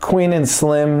 and Queen and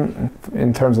Slim,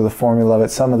 in terms of the formula of it,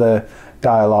 some of the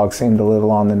dialogue seemed a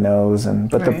little on the nose,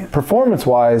 but the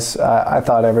performance-wise, I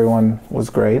thought everyone was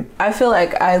great. I feel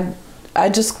like I'm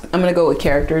gonna go with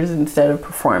characters instead of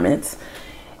performance.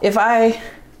 If I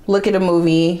look at a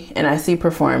movie and I see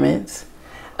performance,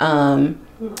 then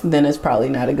it's probably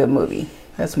not a good movie.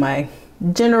 That's my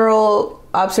general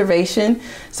observation.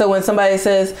 So when somebody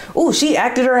says, "Oh, she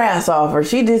acted her ass off," or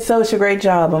 "she did such a great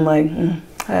job," I'm like,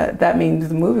 that means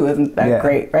the movie wasn't that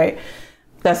great, right?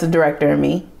 That's the director in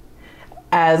me.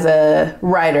 As a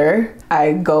writer,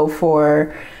 I go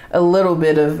for a little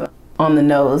bit of on the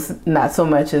nose, not so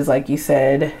much as, like you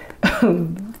said,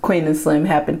 Queen and Slim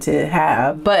happened to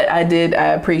have, but I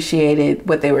appreciated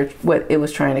what it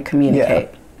was trying to communicate.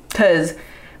 Because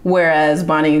whereas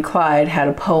Bonnie and Clyde had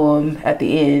a poem at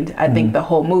the end, I think the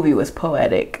whole movie was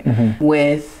poetic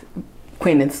with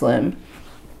Queen and Slim,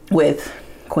 with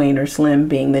Queen or Slim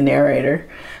being the narrator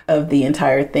of the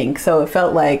entire thing. So it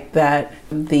felt like that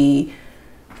the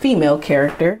female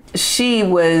character. She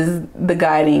was the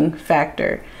guiding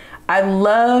factor. I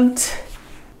loved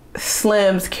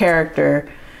Slim's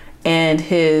character and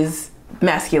his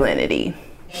masculinity.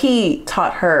 He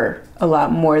taught her a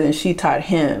lot more than she taught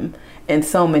him in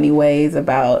so many ways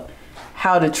about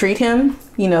how to treat him.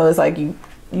 You know, it's like you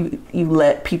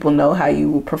let people know how you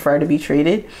would prefer to be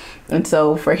treated. And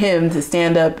so for him to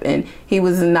stand up, and he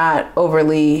was not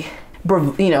overly,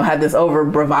 had this over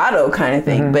bravado kind of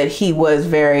thing, but he was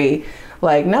very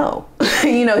like, no,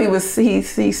 he was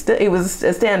a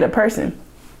stand-up person,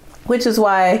 which is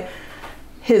why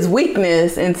his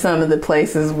weakness in some of the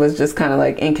places was just kind of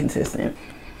like inconsistent.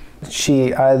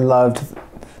 I loved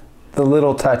the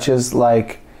little touches,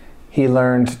 like he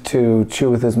learned to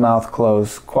chew with his mouth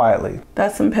closed quietly.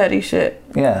 That's some petty shit.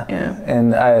 Yeah.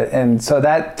 And so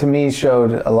that to me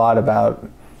showed a lot about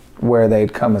where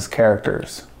they'd come as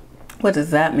characters. What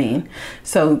does that mean?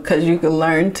 So, because you could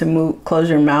learn to close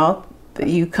your mouth, that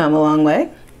you come a long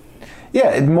way?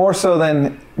 Yeah, more so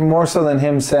than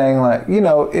him saying like, you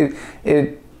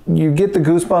get the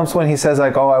goosebumps when he says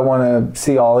like, oh, I want to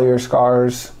see all your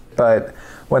scars. But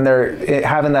when they're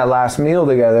having that last meal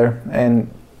together and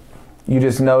you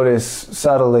just notice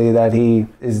subtly that he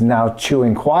is now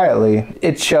chewing quietly,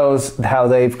 it shows how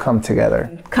they've come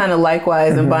together. Kind of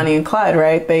likewise in Bonnie and Clyde,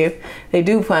 right? They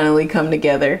do finally come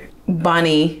together.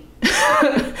 Bonnie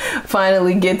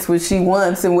finally gets what she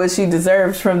wants and what she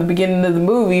deserves from the beginning of the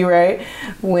movie, right?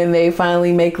 When they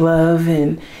finally make love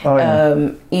and,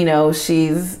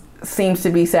 she's seems to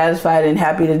be satisfied and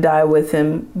happy to die with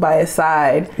him by his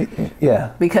side.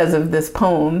 Yeah. Because of this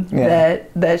poem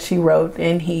that she wrote.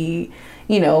 And he,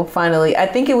 finally, I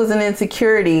think it was an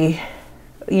insecurity,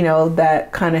 that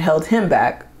kind of held him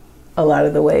back a lot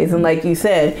of the ways. And like you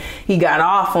said, he got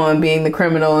off on being the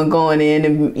criminal and going in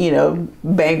and,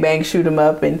 bang, bang, shoot him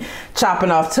up and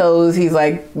chopping off toes. He's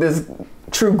like this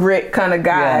true grit kind of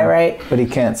guy, right? But he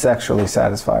can't sexually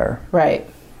satisfy her. Right.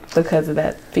 Because of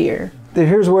that fear.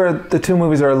 Here's where the two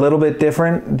movies are a little bit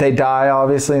different. They die,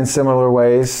 obviously, in similar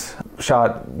ways,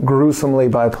 shot gruesomely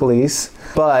by police.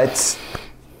 But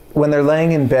when they're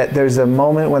laying in bed, there's a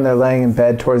moment when they're laying in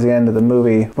bed towards the end of the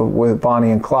movie with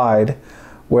Bonnie and Clyde,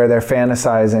 where they're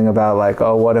fantasizing about like,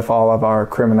 oh, what if all of our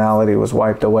criminality was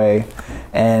wiped away?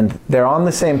 And they're on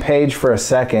the same page for a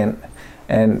second,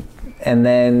 and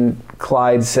then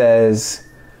Clyde says,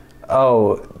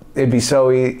 oh, it'd be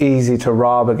so easy to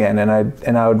rob again, and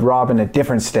I would rob in a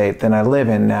different state than I live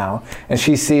in now. And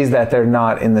she sees that they're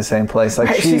not in the same place.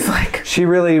 Like she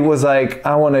really was like,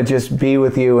 I want to just be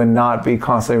with you and not be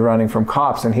constantly running from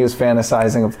cops. And he was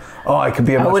fantasizing of, oh, I could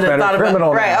be a much better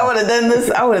criminal. Right, I would have done this.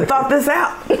 I would have thought this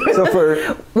out.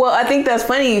 Well, I think that's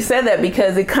funny you said that,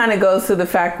 because it kind of goes to the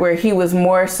fact where he was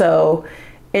more so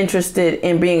interested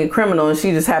in being a criminal, and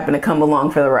she just happened to come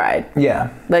along for the ride.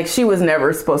 Yeah. Like, she was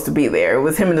never supposed to be there. It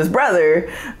was him and his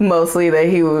brother, mostly, that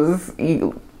he was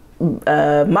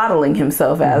modeling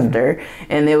himself after.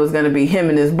 And it was going to be him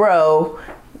and his bro,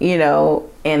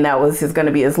 and that was going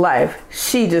to be his life.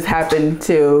 She just happened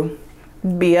to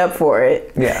be up for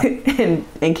it. Yeah.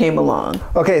 and came along.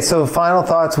 Okay, so final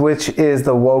thoughts, which is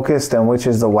the wokest and which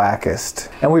is the wackest?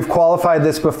 And we've qualified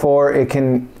this before. It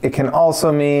can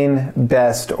also mean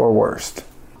best or worst.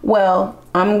 Well,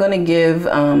 I'm going to give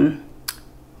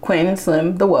Quentin and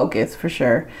Slim the wokest for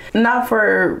sure. Not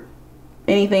for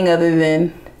anything other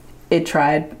than it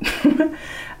tried.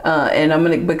 And I'm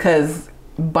going to, because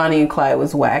Bonnie and Clyde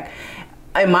was whack.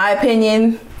 In my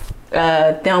opinion,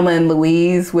 Thelma and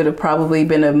Louise would have probably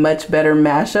been a much better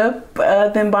mashup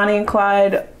than Bonnie and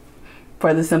Clyde,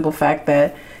 for the simple fact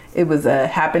that it was a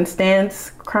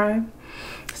happenstance crime.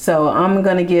 So I'm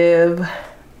gonna give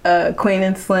Queen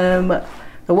and Slim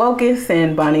the wokest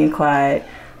and Bonnie and Clyde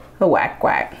the whack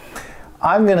whack.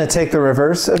 I'm gonna take the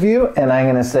reverse of you, and I'm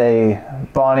gonna say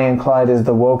Bonnie and Clyde is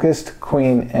the wokest,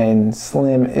 Queen and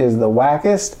Slim is the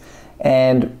wackest,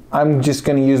 and I'm just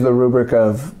gonna use the rubric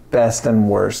of best and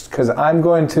worst, because I'm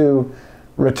going to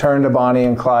return to Bonnie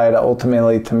and Clyde.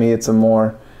 Ultimately, to me, it's a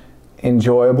more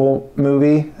enjoyable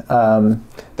movie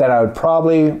that I would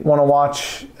probably want to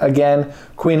watch again.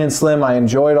 Queen and Slim, I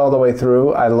enjoyed all the way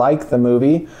through. I like the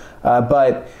movie,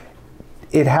 but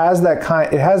it has that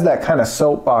kind of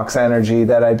soapbox energy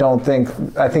that I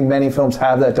think many films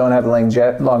have that don't have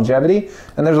longevity.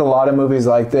 And there's a lot of movies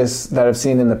like this that I've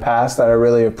seen in the past that I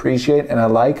really appreciate and I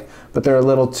like, but they're a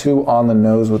little too on the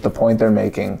nose with the point they're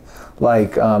making.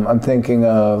 Like I'm thinking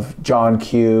of John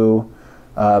Q,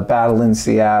 Battle in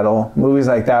Seattle, movies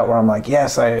like that where I'm like,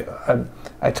 yes, I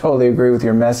totally agree with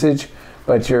your message,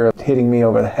 but you're hitting me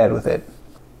over the head with it.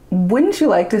 Wouldn't you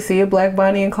like to see a Black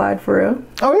Bonnie and Clyde for real?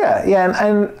 Oh yeah.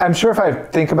 And I'm sure if I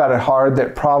think about it hard,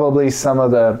 that probably some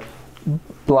of the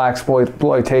black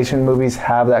exploitation movies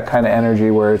have that kind of energy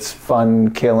where it's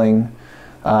fun killing,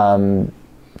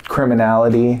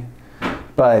 criminality.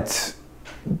 But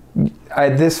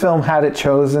this film, had it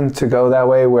chosen to go that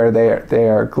way, where they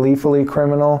are gleefully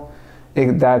criminal,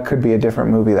 that could be a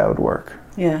different movie that would work.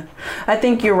 Yeah, I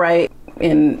think you're right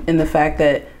in the fact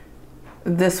that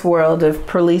this world of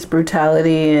police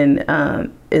brutality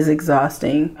and is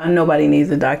exhausting. Nobody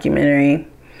needs a documentary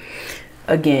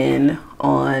again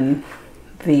on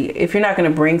if you're not going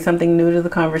to bring something new to the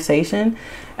conversation,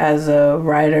 as a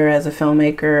writer, as a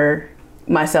filmmaker,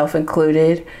 myself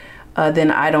included,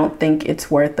 then I don't think it's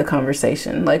worth the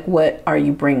conversation. Like, what are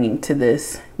you bringing to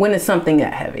this when it's something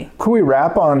that heavy? Could we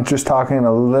wrap on just talking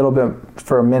a little bit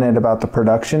for a minute about the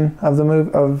production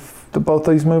of both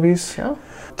these movies? Sure.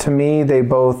 To me, they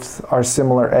both are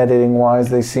similar editing-wise.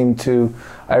 They seem to,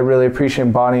 I really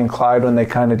appreciate Bonnie and Clyde when they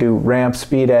kind of do ramp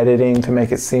speed editing to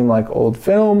make it seem like old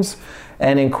films.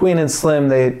 And in Queen and Slim,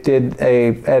 they did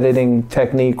a editing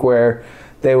technique where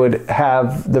they would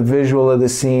have the visual of the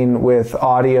scene with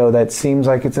audio that seems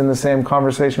like it's in the same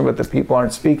conversation, but the people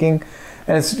aren't speaking.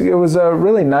 And it was a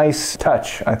really nice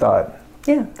touch, I thought.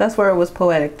 Yeah, that's where it was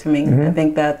poetic to me. I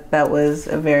think that was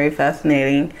a very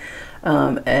fascinating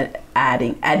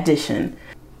addition.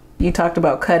 You talked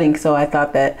about cutting, so I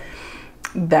thought that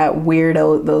those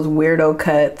weirdo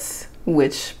cuts,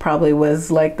 which probably was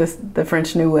like the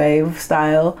French New Wave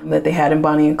style that they had in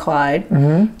Bonnie and Clyde,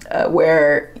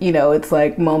 where, you know, it's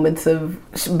like moments of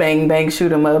bang, bang,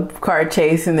 shoot 'em up, car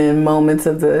chase, and then moments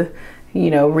of the,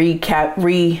 you know,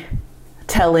 retelling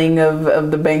of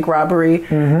the bank robbery.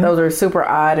 Those are super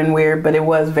odd and weird, but it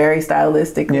was very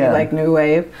stylistically like New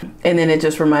Wave. And then it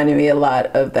just reminded me a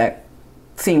lot of that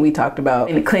scene we talked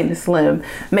about in Clean and Slim,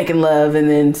 making love, and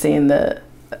then seeing the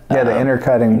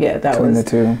intercutting between the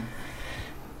two.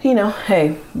 You know,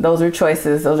 hey, those are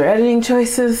choices. Those are editing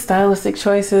choices, stylistic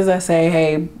choices. I say,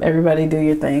 hey, everybody do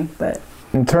your thing. But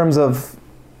in terms of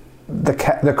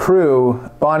the crew,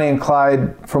 Bonnie and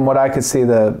Clyde, from what I could see,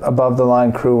 the above the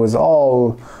line crew was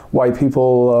all white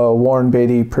people. Warren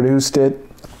Beatty produced it.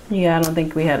 Yeah, I don't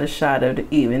think we had a shot of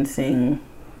even seeing.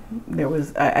 There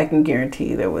was, I can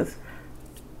guarantee there was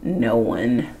no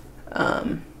one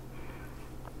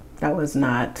that was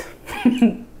not.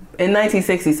 In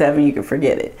 1967, you could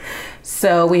forget it.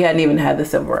 So we hadn't even had the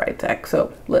Civil Rights Act.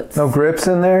 So let's. No grips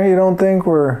in there, you don't think?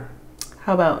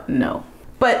 How about no?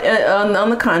 But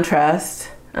on the contrast,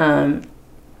 you know,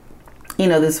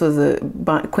 this was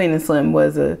Queen and Slim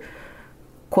was a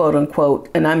quote unquote,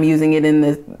 and I'm using it in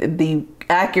the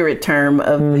accurate term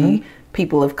of the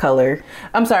people of color.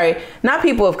 I'm sorry, not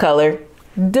people of color.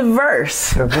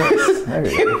 Diverse.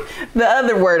 The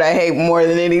other word I hate more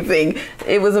than anything.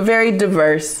 It was a very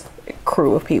diverse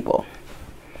crew of people.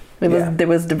 There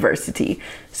was diversity.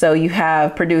 So you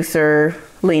have producer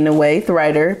Lena Waithe,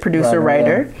 writer.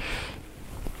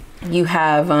 You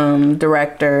have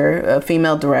director, a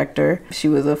female director. She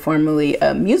was formerly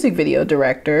a music video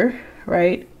director,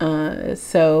 right?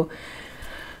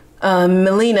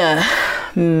 Melina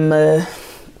Matsoukas.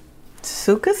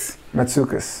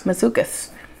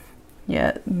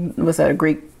 Yeah, was that a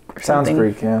Greek or something? Sounds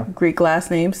Greek, yeah. Greek last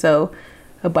name, so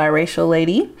a biracial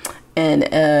lady. And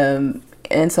then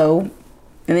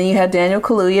you had Daniel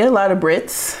Kaluuya, a lot of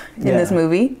Brits in this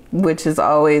movie, which is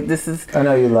always, I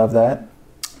know you love that.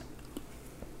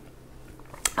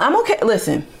 I'm okay.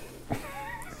 Listen,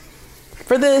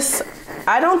 for this,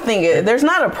 I don't think there's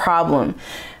not a problem.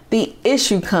 The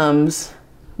issue comes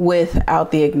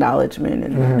without the acknowledgement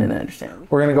and understanding.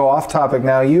 We're going to go off topic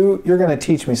now. You're going to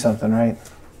teach me something, right,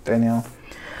 Danielle?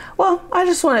 Well, I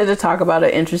just wanted to talk about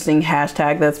an interesting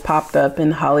hashtag that's popped up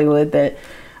in Hollywood that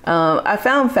I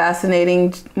found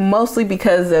fascinating, mostly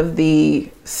because of the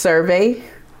survey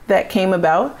that came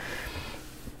about.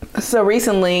 So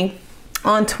recently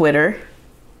on Twitter,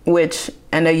 which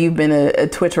I know you've been a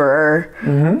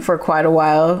Twitterer for quite a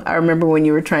while. I remember when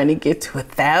you were trying to get to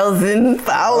 1,000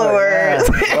 followers.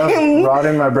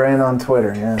 Rotting my brain on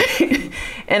Twitter, yeah.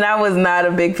 And I was not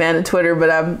a big fan of Twitter,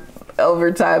 but I've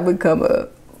over time become a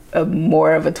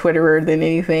more of a Twitterer than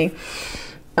anything.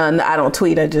 I don't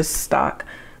tweet, I just stalk.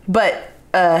 But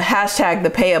hashtag the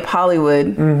Pay Up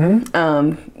Hollywood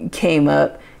came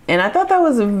up. And I thought that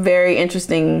was a very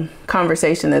interesting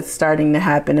conversation that's starting to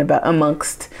happen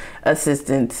amongst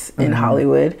assistants in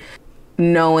Hollywood,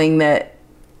 knowing that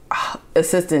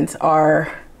assistants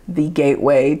are the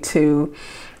gateway to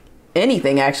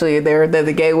anything. Actually, they're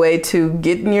the gateway to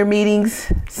getting your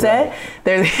meetings set. Right.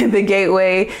 They're the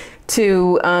gateway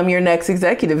to your next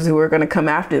executives who are going to come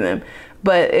after them.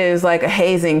 But it was like a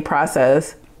hazing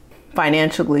process,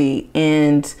 financially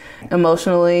and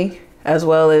emotionally, as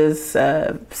well as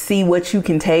see what you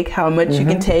can take, how much you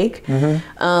can take.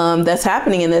 That's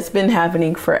happening, and that's been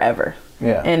happening forever.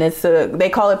 Yeah. And it's they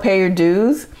call it pay your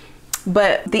dues.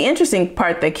 But the interesting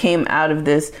part that came out of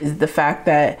this is the fact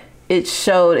that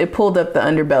it pulled up the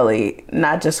underbelly,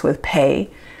 not just with pay,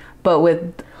 but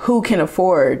with who can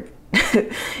afford.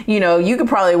 You could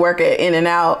probably work at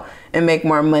In-N-Out and make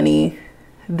more money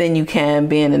than you can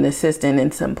being an assistant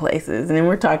in some places. And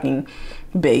we're talking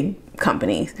big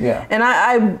companies. Yeah. And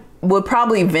I would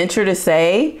probably venture to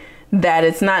say that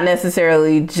it's not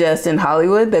necessarily just in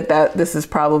Hollywood, that this is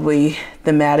probably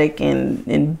thematic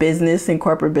in business and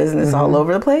corporate business all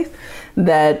over the place,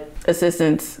 that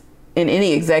assistants in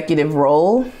any executive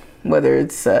role, whether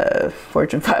it's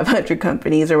Fortune 500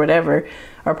 companies or whatever,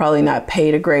 are probably not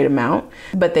paid a great amount,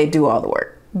 but they do all the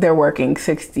work. They're working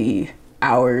 60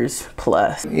 hours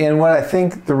plus. And what I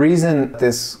think the reason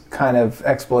this kind of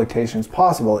exploitation is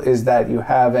possible is that you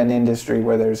have an industry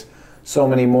where there's so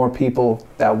many more people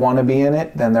that want to be in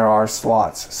it than there are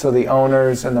slots. So the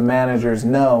owners and the managers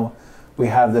know we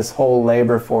have this whole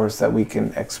labor force that we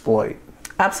can exploit.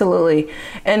 Absolutely.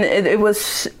 And it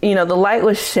was, the light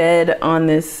was shed on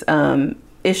this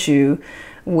issue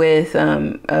with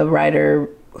a writer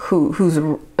who's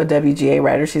a WGA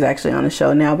writer. She's actually on the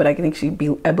show now, but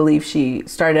I believe she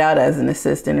started out as an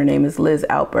assistant. Her name is Liz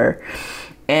Alper.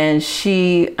 And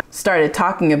she started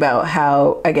talking about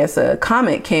how, I guess, a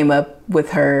comment came up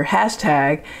with her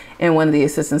hashtag, and one of the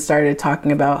assistants started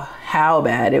talking about how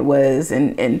bad it was,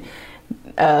 and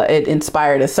it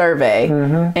inspired a survey.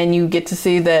 And you get to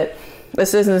see that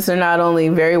assistants are not only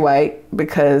very white,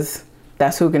 because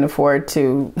that's who can afford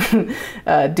to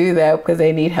do that, because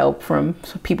they need help from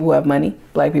people who have money.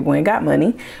 Black people ain't got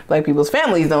money. Black people's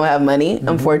families don't have money,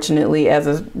 unfortunately, as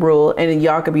a rule. And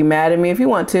y'all could be mad at me if you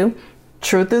want to.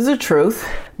 Truth is the truth,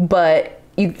 but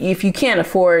if you can't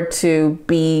afford to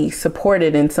be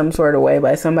supported in some sort of way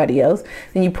by somebody else,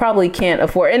 then you probably can't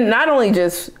afford, and not only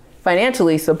just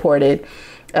financially supported,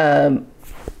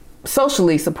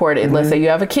 socially supported. Let's say you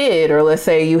have a kid, or let's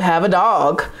say you have a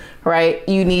dog, right?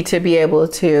 You need to be able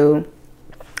to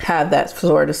have that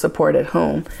sort of support at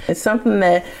home. It's something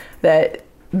that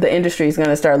the industry is going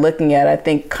to start looking at, I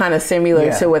think, kind of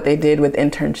similar to what they did with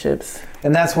internships.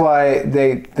 And that's why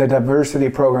the diversity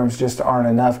programs just aren't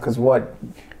enough, because what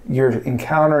you're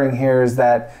encountering here is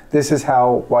that this is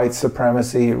how white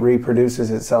supremacy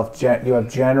reproduces itself. You have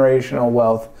generational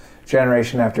wealth,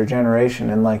 generation after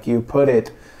generation, and like you put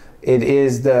it, it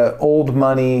is the old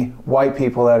money white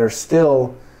people that are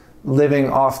still living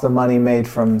off the money made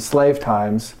from slave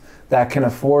times that can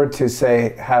afford to,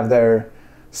 say, have their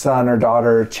son or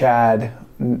daughter, Chad,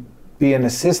 be an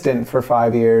assistant for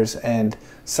 5 years and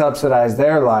subsidize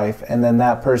their life, and then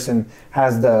that person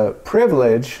has the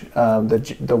privilege,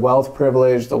 the wealth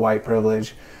privilege, the white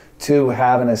privilege, to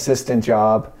have an assistant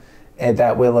job, and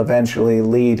that will eventually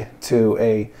lead to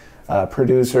a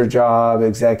producer job,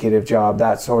 executive job,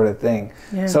 that sort of thing.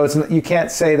 Yeah. So you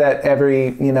can't say that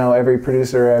every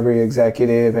producer, every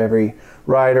executive, every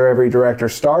writer, every director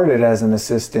started as an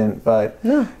assistant, but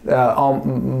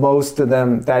most of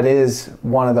them, that is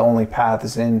one of the only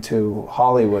paths into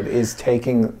Hollywood, is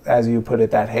taking, as you put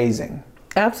it, that hazing.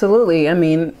 Absolutely. I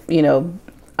mean,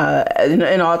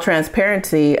 in all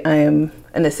transparency, I am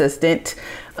an assistant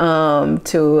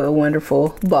to a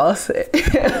wonderful boss,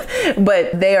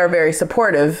 but they are very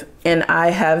supportive, and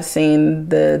I have seen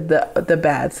the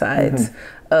bad sides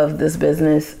of this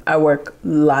business. I work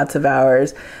lots of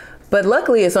hours, but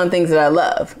luckily it's on things that I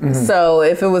love. So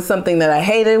if it was something that I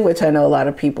hated, which I know a lot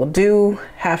of people do,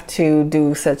 have to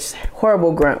do such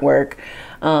horrible grunt work,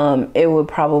 it would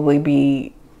probably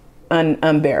be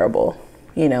unbearable,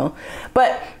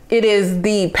 But it is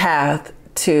the path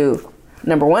to,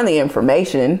 number one, the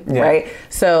information, right?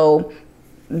 So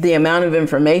the amount of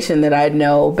information that I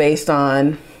know based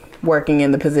on working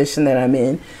in the position that I'm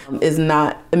in is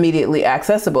not immediately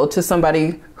accessible to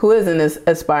somebody who is an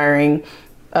aspiring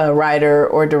writer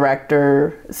or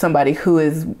director, somebody who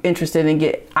is interested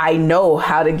in I know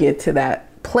how to get to that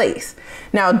place.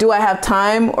 Now, do I have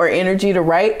time or energy to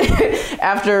write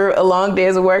after a long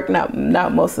days of work?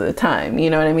 Not most of the time, you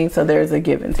know what I mean? So there's a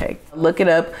give and take. Look it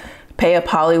up. Pay Up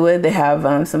Hollywood. They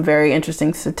have some very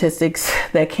interesting statistics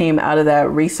that came out of that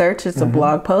research. It's a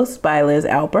blog post by Liz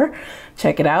Alper.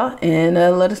 Check it out and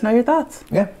let us know your thoughts.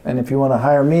 Yeah, and if you want to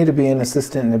hire me to be an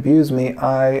assistant and abuse me,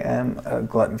 I am a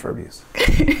glutton for abuse.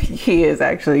 He is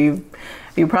actually.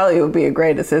 You probably would be a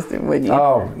great assistant, wouldn't you?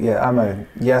 Oh yeah, I'm a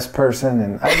yes person,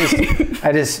 and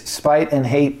I just spite and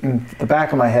hate in the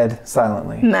back of my head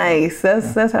silently. Nice.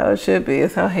 That's how it should be.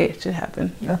 That's how hate should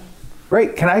happen. Yeah.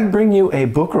 Great. Can I bring you a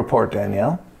book report,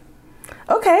 Danielle?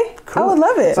 Okay. Cool. I would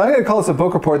love it. So I'm going to call this a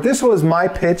book report. This was my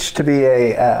pitch to be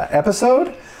a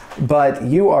episode, but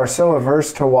you are so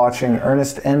averse to watching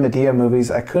Ernest and Medea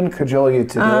movies, I couldn't cajole you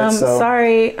to do it. So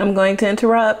Sorry, I'm going to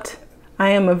interrupt. I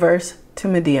am averse to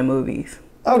Medea movies.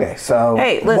 Okay, so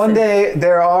hey, listen. One day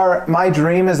my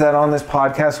dream is that on this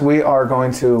podcast we are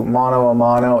going to mano a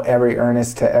mano every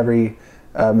Ernest to every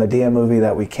Medea movie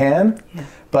that we can. Yeah.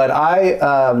 But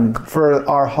for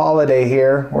our holiday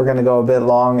here, we're going to go a bit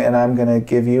long, and I'm going to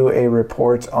give you a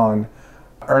report on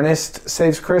Ernest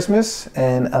Saves Christmas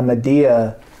and a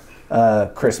Medea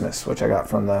Christmas, which I got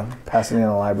from the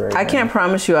Pasadena Library. I can't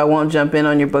promise you I won't jump in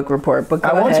on your book report, but go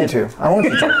ahead. I want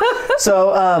you to.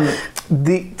 So,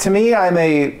 to me, I'm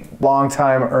a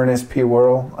longtime Ernest P.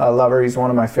 Worrell lover. He's one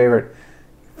of my favorite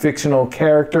fictional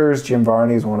characters. Jim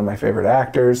Varney is one of my favorite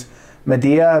actors.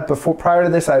 Medea, prior to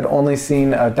this, I'd only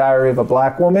seen A Diary of a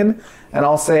Black Woman, and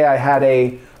I'll say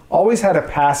I always had a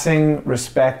passing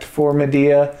respect for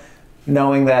Medea,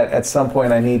 knowing that at some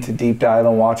point I need to deep dive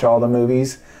and watch all the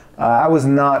movies. I was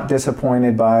not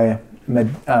disappointed by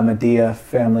Medea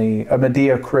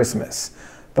Christmas.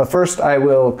 But first, I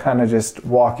will kind of just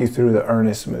walk you through the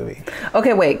Ernest movie.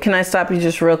 Okay, wait. Can I stop you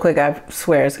just real quick? I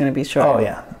swear it's going to be short. Oh,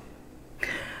 yeah.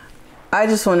 I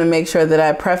just want to make sure that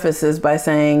I preface this by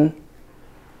saying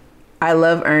I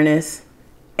love Ernest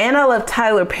and I love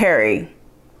Tyler Perry.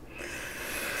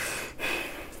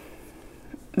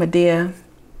 Medea.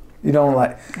 You don't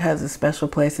like... has a special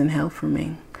place in hell for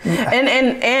me.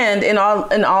 And in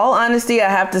all honesty, I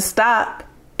have to stop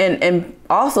and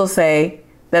also say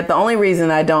that the only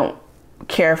reason I don't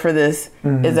care for this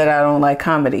is that I don't like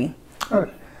comedy.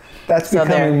 That's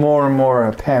becoming more and more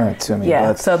apparent to me.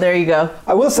 Yeah, so there you go.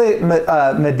 I will say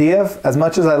Medea, as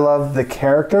much as I love the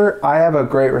character, I have a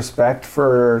great respect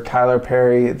for Tyler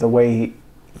Perry, the way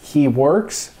he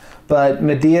works. But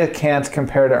Medea can't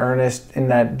compare to Ernest in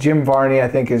that Jim Varney, I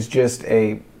think, is just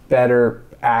a better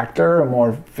actor, a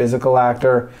more physical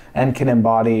actor, and can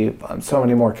embody so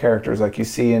many more characters. Like you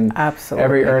see in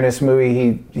every Ernest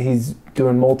movie, he's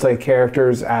doing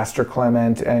multi-characters, Aster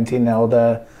Clement, Auntie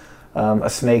Nelda, a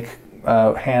snake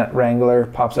wrangler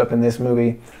pops up in this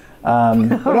movie.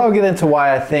 But I'll get into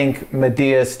why I think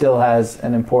Medea still has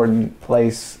an important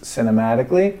place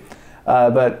cinematically.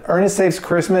 But Ernest Saves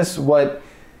Christmas, what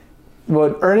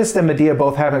Ernest and Medea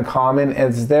both have in common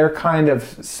is they're kind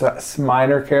of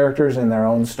minor characters in their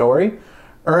own story.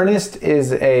 Ernest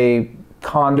is a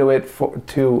conduit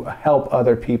to help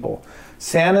other people.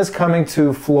 Santa's coming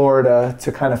to Florida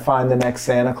to kind of find the next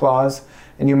Santa Claus,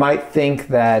 and you might think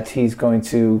that he's going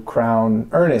to crown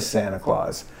Ernest Santa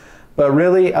Claus. But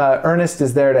really, Ernest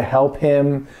is there to help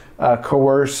him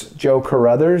coerce Joe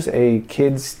Carruthers, a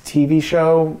kids' TV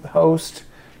show host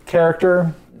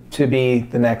character, to be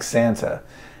the next Santa.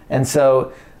 And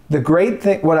so the great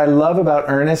thing, what I love about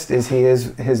Ernest is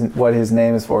what his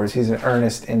name is for, is he's an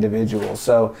earnest individual.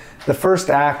 So the first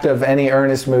act of any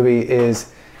Ernest movie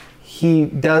is he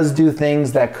does do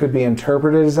things that could be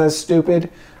interpreted as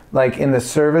stupid. Like in the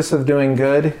service of doing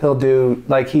good,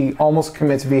 he almost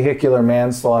commits vehicular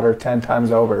manslaughter 10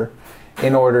 times over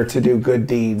in order to do good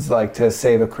deeds, like to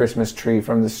save a Christmas tree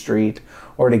from the street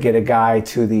or to get a guy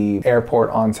to the airport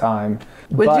on time.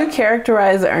 Would you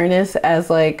characterize Ernest as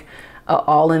like an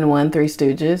all-in-one Three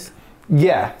Stooges?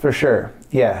 Yeah, for sure.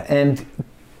 Yeah, and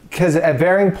because at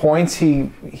varying points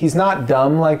he's not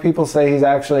dumb like people say. He's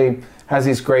actually has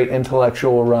these great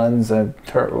intellectual runs and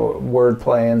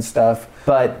wordplay and stuff.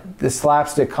 But the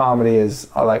slapstick comedy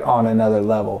is like on another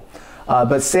level.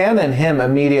 But Santa and him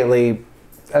immediately,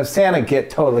 Santa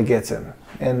totally gets him,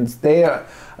 and they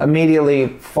immediately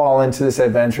fall into this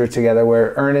adventure together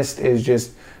where Ernest is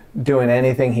just doing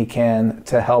anything he can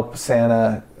to help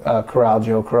Santa corral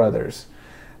Joe Carruthers.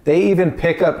 They even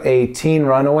pick up a teen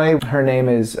runaway. Her name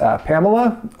is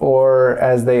Pamela, or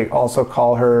as they also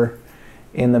call her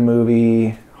in the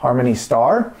movie, Harmony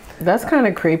Starr. That's kind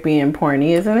of creepy and porny,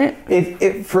 isn't it?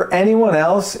 It for anyone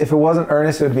else, if it wasn't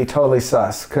Ernest, it would be totally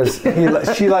sus, because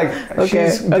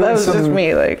she's doing some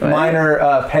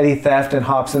minor petty theft and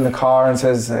hops in the car and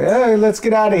says, "Hey, let's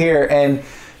get out of here." And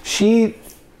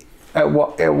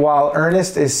while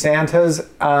Ernest is Santa's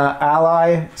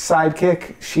ally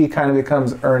sidekick, she kind of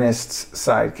becomes Ernest's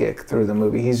sidekick through the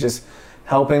movie. He's just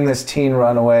helping this teen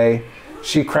run away.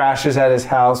 She crashes at his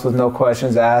house with no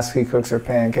questions asked. He cooks her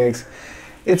pancakes.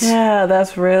 Yeah,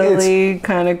 that's really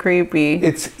kind of creepy.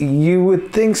 You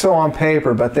would think so on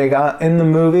paper, but they got in the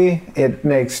movie. It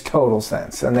makes total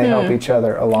sense, and they help each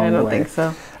other along the way. I don't think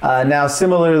so. Now,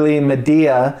 similarly,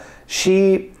 Medea.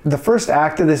 The first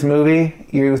act of this movie,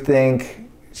 you think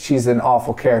she's an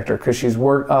awful character because she's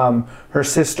her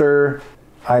sister,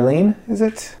 Eileen, is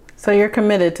it? So you're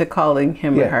committed to calling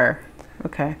him or her.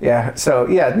 Okay. Yeah. So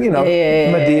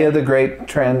Medea, the great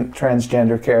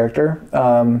transgender character.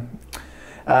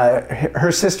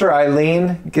 Her sister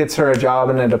Eileen gets her a job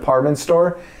in a department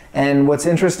store, and what's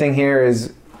interesting here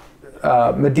is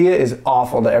Medea is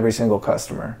awful to every single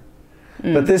customer.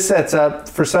 But this sets up,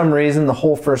 for some reason, the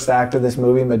whole first act of this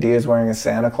movie, Medea is wearing a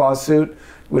Santa Claus suit,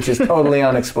 which is totally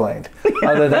unexplained.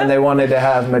 Other than they wanted to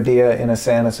have Medea in a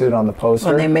Santa suit on the poster.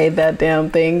 When they made that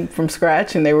damn thing from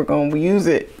scratch and they were going to use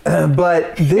it.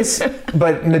 But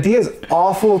Medea's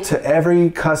awful to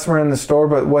every customer in the store.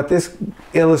 But what this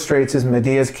illustrates is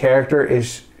Medea's character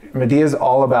is Medea's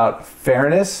all about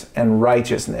fairness and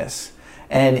righteousness.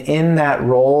 And in that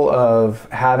role of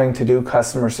having to do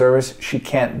customer service, she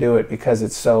can't do it because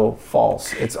it's so false.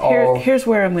 Here's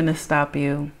where I'm going to stop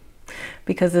you,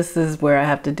 because this is where I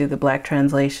have to do the Black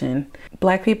translation.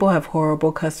 Black people have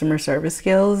horrible customer service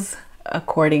skills,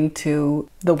 according to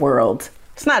the world.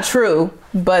 It's not true,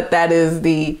 but that is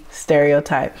the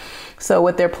stereotype. So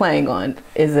what they're playing on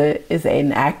is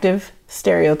an active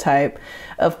stereotype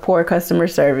of poor customer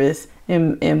service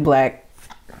in Black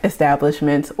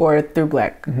establishments or through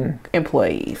Black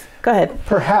employees. Go ahead.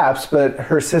 Perhaps, but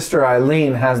her sister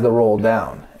Eileen has the role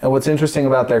down. And what's interesting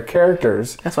about their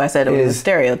characters... That's why I said it was a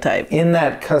stereotype. In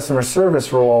that customer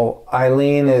service role,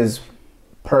 Eileen is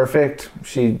perfect.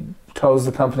 She toes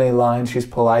the company line. She's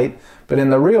polite. But in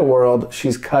the real world,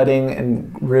 she's cutting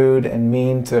and rude and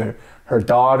mean to her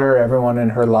daughter, everyone in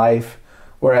her life.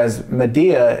 Whereas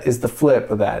Medea is the flip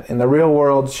of that. In the real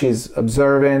world, she's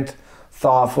observant,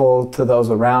 thoughtful to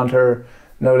those around her,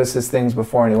 notices things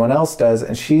before anyone else does,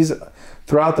 and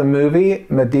throughout the movie,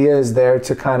 Medea is there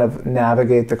to kind of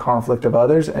navigate the conflict of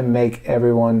others and make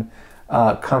everyone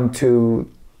come to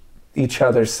each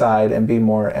other's side and be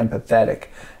more empathetic.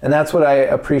 And that's what I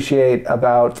appreciate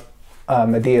about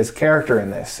Medea's character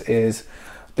in this, is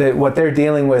that what they're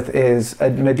dealing with is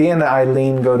Medea and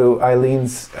Eileen go to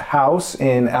Eileen's house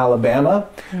in Alabama,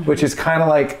 which is kind of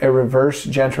like a reverse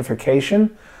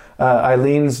gentrification.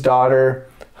 Eileen's daughter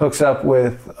hooks up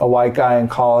with a white guy in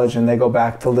college, and they go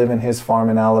back to live in his farm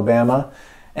in Alabama.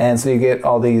 And so you get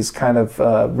all these kind of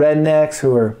rednecks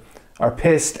who are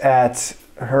pissed at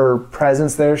her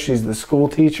presence there. She's the school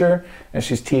teacher, and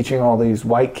she's teaching all these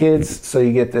white kids. So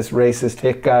you get this racist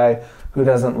hick guy who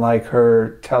doesn't like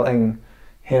her telling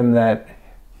him that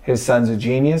his son's a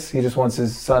genius. He just wants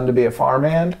his son to be a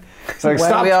farmhand. It's like,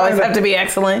 stop. We always have to be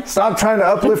excellent. Stop trying to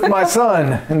uplift my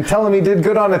son and tell him he did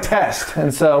good on a test.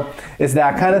 And so it's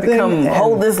that kind of thing.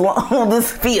 Hold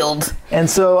this field. And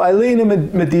so Eileen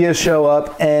and Medea show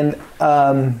up, and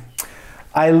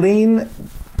Eileen's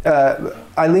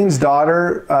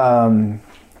daughter,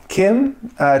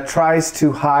 Kim, tries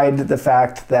to hide the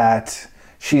fact that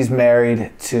she's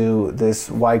married to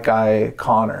this white guy,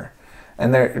 Connor.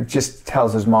 And there just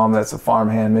tells his mom that's a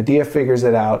farmhand. Medea figures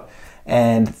it out,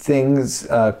 and things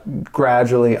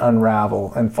gradually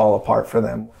unravel and fall apart for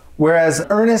them. Whereas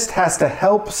Ernest has to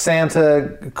help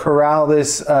Santa corral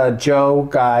this Joe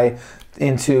guy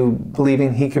into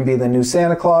believing he can be the new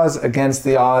Santa Claus against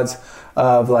the odds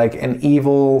of like an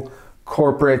evil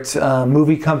corporate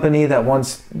movie company that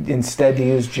wants instead to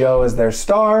use Joe as their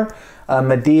star.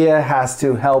 Medea has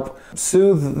to help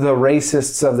soothe the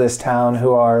racists of this town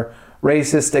who are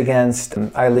racist against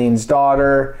Eileen's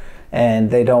daughter, and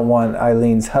they don't want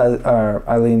Eileen's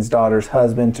daughter's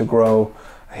husband to grow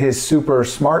his super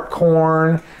smart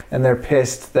corn, and they're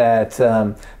pissed that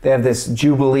they have this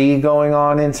jubilee going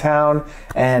on in town,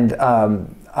 and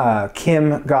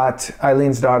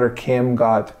Eileen's daughter Kim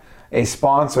got a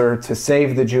sponsor to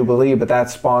save the jubilee, but that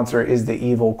sponsor is the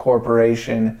evil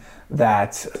corporation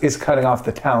that is cutting off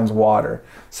the town's water.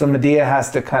 So Medea has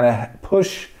to kind of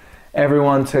push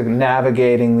everyone to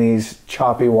navigating these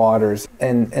choppy waters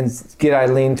and get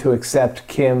Eileen to accept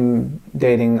Kim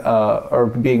dating or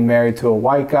being married to a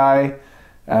white guy,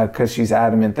 because she's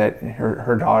adamant that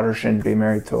her daughter shouldn't be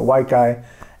married to a white guy.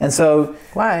 And so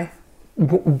why?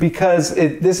 Because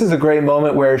this is a great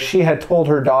moment where she had told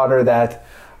her daughter that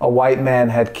a white man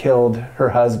had killed her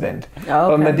husband. Oh,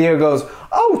 But okay. Medea goes,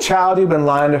 "Oh, child, you've been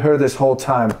lying to her this whole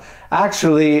time.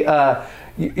 Actually,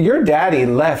 your daddy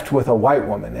left with a white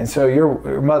woman, and so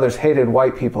your mother's hated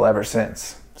white people ever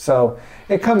since." So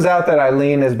it comes out that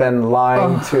Eileen has been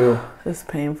lying to... It's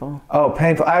painful. Oh,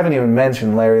 painful. I haven't even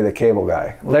mentioned Larry the Cable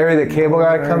Guy. Larry the Cable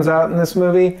Guy comes out in this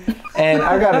movie, and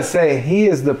I gotta say, he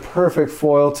is the perfect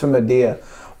foil to Medea.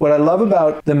 What I love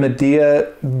about the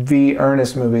Medea v.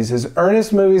 Ernest movies is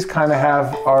Ernest movies kind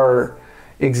of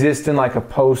exist in like a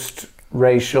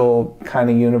post-racial kind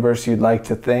of universe you'd like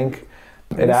to think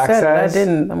it acts as. I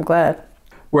didn't. I'm glad.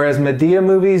 Whereas Medea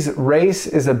movies, race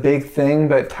is a big thing,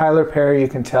 but Tyler Perry, you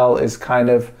can tell, is kind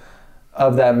of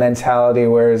that mentality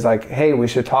where it's like, hey, we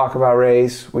should talk about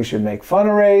race, we should make fun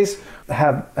of race,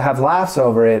 have laughs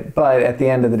over it, but at the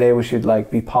end of the day, we should like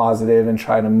be positive and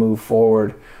try to move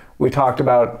forward. We talked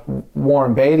about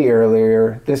Warren Beatty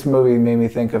earlier. This movie made me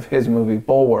think of his movie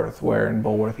Bulworth, where in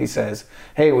Bulworth he says,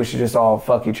 hey, we should just all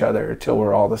fuck each other till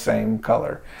we're all the same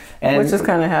color. And Which just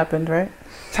kind of happened, right?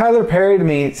 Tyler Perry to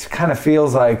me kind of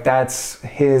feels like that's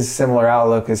his similar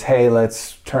outlook is, hey,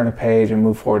 let's turn a page and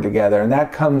move forward together. And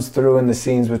that comes through in the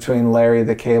scenes between Larry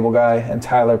the Cable Guy and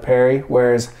Tyler Perry,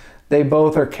 whereas they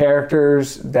both are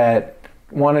characters that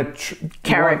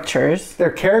Caricatures.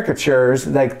 They're caricatures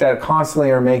like that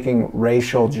constantly are making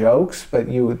racial jokes, but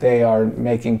they are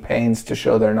making pains to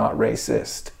show they're not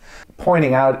racist.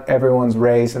 Pointing out everyone's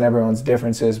race and everyone's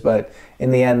differences, but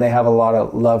in the end they have a lot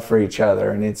of love for each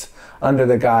other, and it's under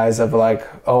the guise of like,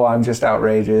 oh, I'm just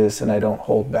outrageous and I don't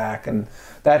hold back. And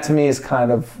that to me is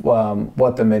kind of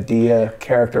what the Medea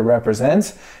character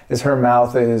represents, is her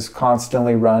mouth is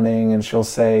constantly running and she'll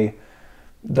say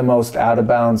the most out of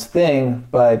bounds thing,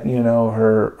 but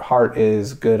her heart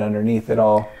is good underneath it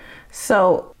all.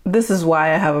 So this is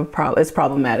why I have a problem. It's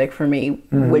problematic for me,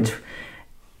 which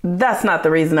that's not the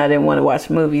reason I didn't want to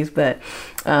watch movies, but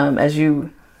as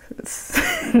you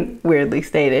weirdly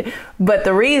stated, but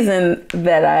the reason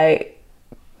that I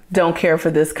don't care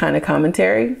for this kind of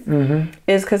commentary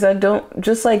is because I don't,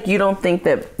 just like you don't think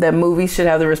that movies should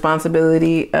have the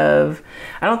responsibility of,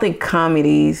 I don't think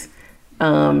comedies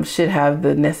should have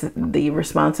the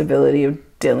responsibility of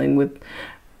dealing with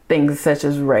things such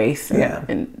as race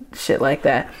and shit like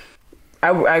that.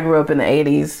 I grew up in the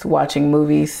 80s watching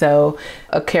movies, so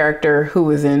a character who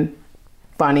was in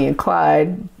Bonnie and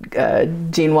Clyde,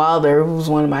 Gene Wilder, who was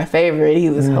one of my favorite,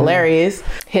 he was hilarious.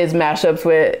 His mashups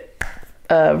with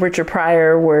Richard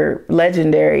Pryor were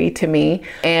legendary to me.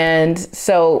 And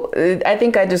so I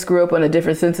think I just grew up on a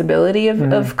different sensibility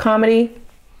of comedy,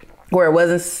 where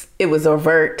it was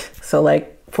overt. So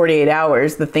like 48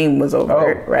 Hours, the theme was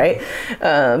overt, right?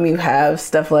 You have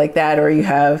stuff like that, or you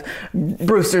have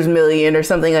Brewster's Million or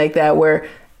something like that, where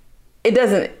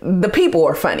the people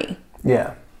are funny.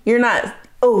 Yeah. You're not,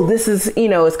 oh, this is,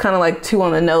 it's kind of like two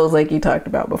on the nose, like you talked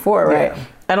about before, right? Yeah.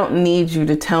 I don't need you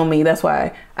to tell me. That's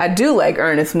why I do like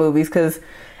Ernest movies, because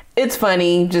it's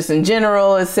funny just in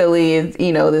general. It's silly. It's,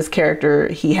 this character,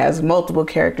 he has multiple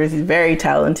characters. He's very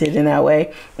talented in that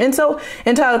way. And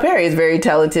Tyler Perry is very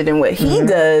talented in what he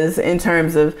does in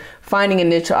terms of finding a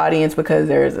niche audience, because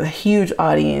there's a huge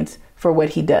audience for what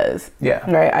he does. Yeah.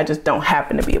 Right. I just don't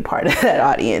happen to be a part of that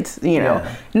audience.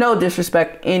 No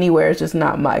disrespect anywhere. It's just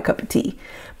not my cup of tea.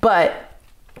 But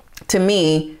to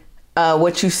me,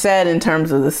 what you said in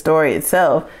terms of the story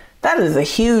itself, that is a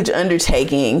huge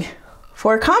undertaking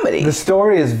for a comedy. The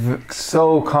story is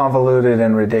so convoluted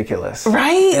and ridiculous.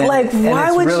 Right? And, like,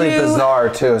 why would you... it's really bizarre,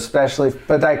 too, especially...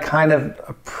 But I kind of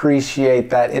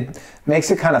appreciate that. It makes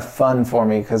it kind of fun for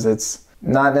me, because it's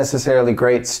not necessarily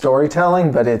great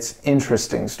storytelling, but it's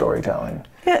interesting storytelling.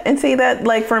 Yeah, and see that,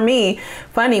 like, for me,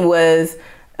 funny was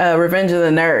Revenge of the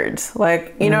Nerds.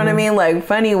 Like, you know what I mean? Like,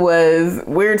 funny was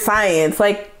Weird Science.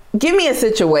 Like, give me a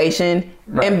situation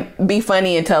and be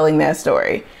funny in telling that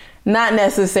story. Not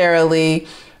necessarily,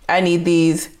 I need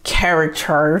these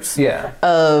characters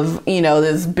of,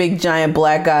 this big giant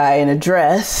black guy in a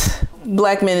dress.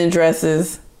 Black men in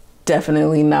dresses,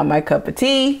 definitely not my cup of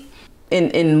tea.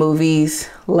 In movies,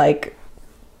 like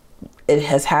it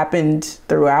has happened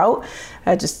throughout.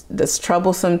 That's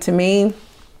troublesome to me.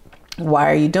 Why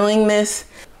are you doing this?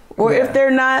 Or if they're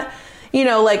not,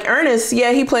 like Ernest,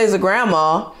 he plays a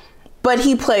grandma, but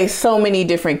he plays so many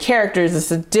different characters. It's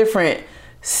a different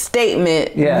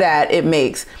statement that it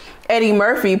makes. Eddie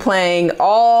Murphy playing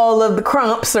all of the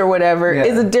Crumps or whatever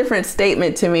is a different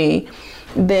statement to me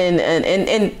than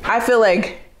and I feel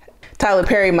like Tyler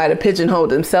Perry might have pigeonholed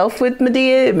himself with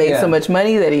Medea. It made so much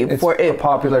money that it's a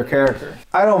popular character.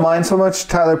 I don't mind so much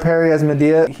Tyler Perry as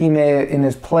Medea. He may, in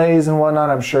his plays and whatnot,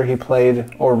 I'm sure he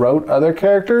played or wrote other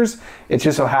characters. It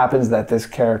just so happens that this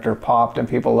character popped and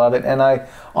people love it. And I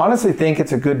honestly think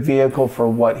it's a good vehicle for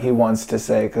what he wants to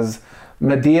say, because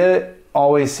Medea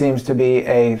always seems to be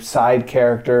a side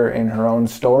character in her own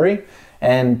story.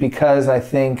 And because I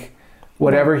think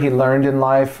whatever he learned in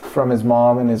life from his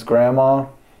mom and his grandma,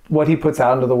 what he puts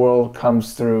out into the world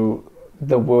comes through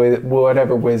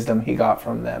whatever wisdom he got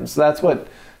from them. So that's what,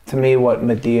 to me, what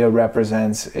Medea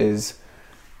represents, is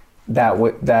that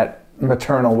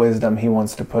maternal wisdom he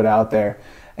wants to put out there.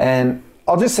 And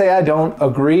I'll just say I don't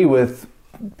agree with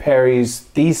Perry's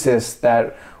thesis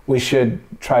that we should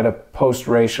try to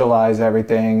post-racialize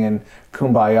everything and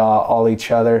kumbaya all each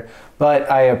other.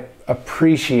 But I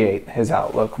appreciate his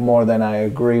outlook more than I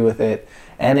agree with it.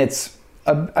 And it's,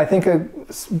 I think, a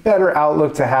better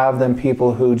outlook to have than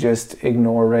people who just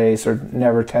ignore race or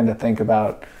never tend to think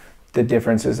about the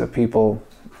differences of people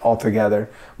altogether.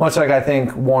 Much like I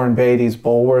think Warren Beatty's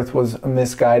Bulworth was a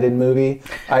misguided movie.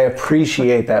 I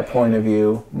appreciate that point of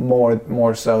view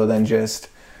more so than just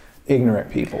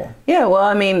ignorant people. Yeah, well,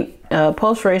 I mean,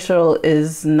 post-racial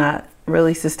is not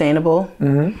really sustainable.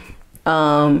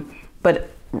 But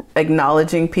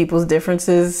acknowledging people's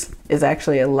differences is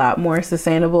actually a lot more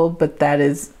sustainable. But that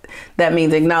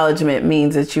means acknowledgement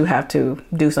means that you have to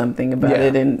do something about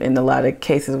it in a lot of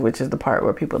cases, which is the part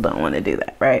where people don't want to do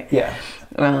that, right? Yeah.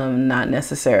 Not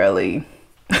necessarily.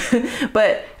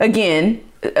 But again,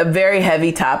 a very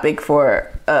heavy topic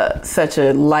for such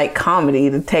a light comedy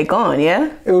to take on, yeah?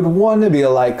 It would want to be a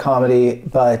light comedy,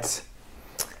 but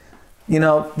you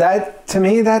know, that to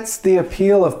me, that's the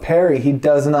appeal of Perry. He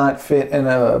does not fit in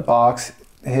a box.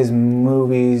 His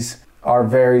movies are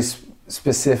very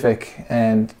specific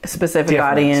and specific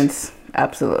different. Audience,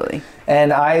 absolutely.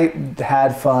 And I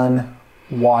had fun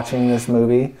watching this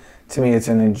movie. To me, it's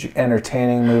an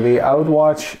entertaining movie. I would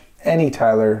watch any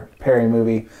Tyler Perry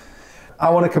movie. I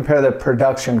want to compare the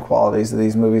production qualities of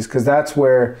these movies, because that's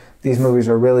where these movies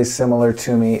are really similar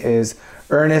to me. Is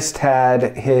Ernest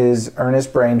had his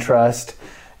Ernest Brain Trust,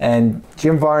 and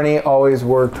Jim Varney always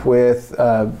worked with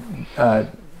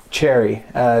Cherry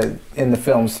in the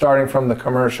film, starting from the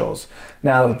commercials.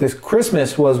 Now, this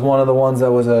Christmas was one of the ones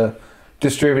that was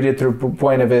distributed through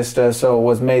Buena Vista, so it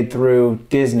was made through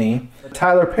Disney.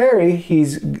 Tyler Perry,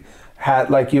 he's had,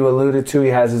 like you alluded to, he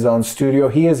has his own studio.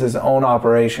 He has his own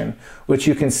operation, which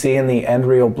you can see in the end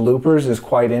reel bloopers is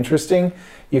quite interesting.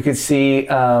 You could see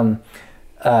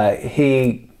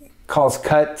he calls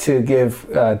cut to give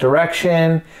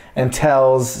direction and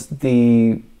tells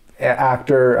the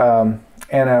actor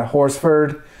Anna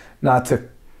Horsford not to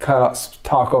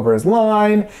talk over his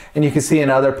line. And you can see in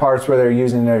other parts where they're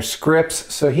using their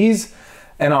scripts. So he's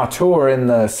an auteur in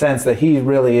the sense that he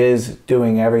really is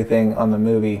doing everything on the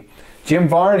movie. Jim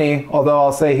Varney, although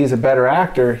I'll say he's a better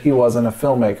actor, he wasn't a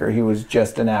filmmaker. He was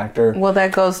just an actor. Well,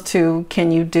 that goes to,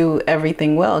 can you do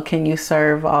everything well? Can you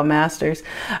serve all masters?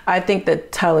 I think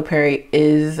that Tyler Perry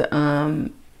is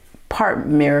part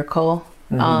miracle.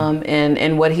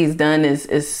 And what he's done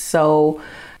is so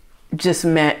just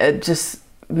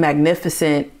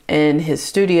magnificent in his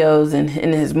studios and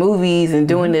in his movies, and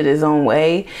doing it his own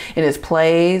way in his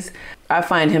plays. I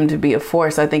find him to be a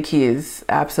force. I think he is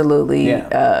absolutely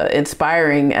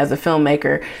inspiring as a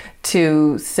filmmaker,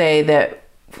 to say that,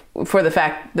 for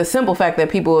the simple fact that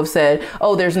people have said,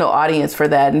 oh, there's no audience for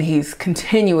that. And he's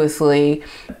continuously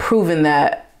proven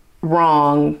that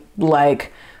wrong,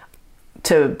 like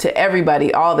to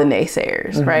everybody, all the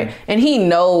naysayers, right? And he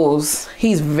knows,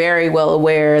 he's very well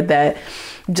aware that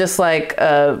just like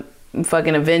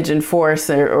fucking Avenging Force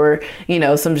or you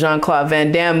know, some Jean-Claude Van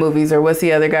Damme movies, or what's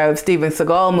the other guy with Steven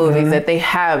Seagal movies, that they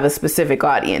have a specific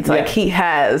audience. Like he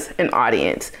has an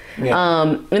audience.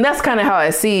 And that's kind of how I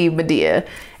see Medea,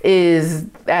 is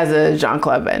as a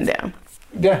Jean-Claude Van Damme.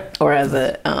 Or as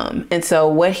a and so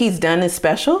what he's done is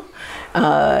special,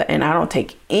 and I don't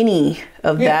take any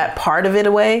of that part of it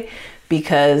away.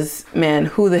 Because, man,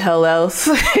 who the hell else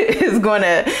is going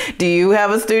to... Do you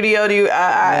have a studio? Do you...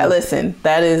 Listen,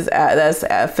 that's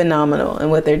phenomenal. And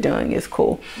what they're doing is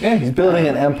cool. Yeah, he's building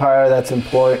an empire that's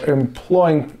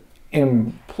employing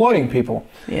people.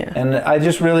 Yeah. And I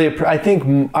just really... I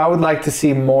think I would like to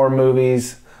see more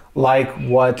movies like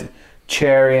what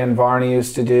Cherry and Varney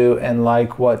used to do, and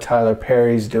like what Tyler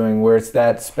Perry's doing, where it's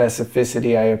that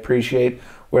specificity I appreciate,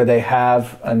 where they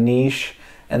have a niche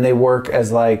and they work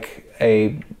as like a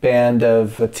band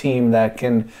of a team that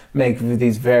can make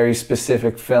these very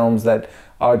specific films that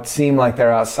seem like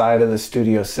they're outside of the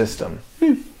studio system.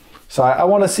 So I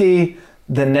want to see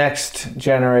the next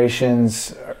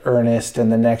generation's Ernest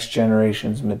and the next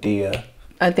generation's Medea.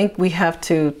 I think we have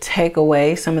to take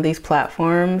away some of these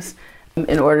platforms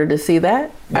in order to see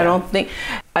that. Yeah.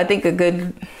 I think a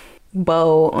good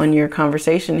bow on your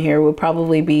conversation here would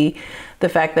probably be the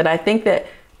fact that I think that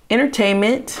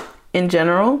entertainment in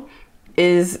general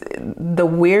is the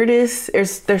weirdest.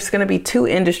 There's going to be two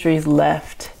industries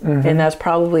left, and that's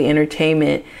probably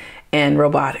entertainment and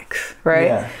robotics, right?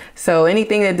 Yeah. So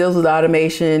anything that deals with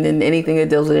automation and anything that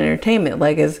deals with entertainment,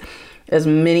 like as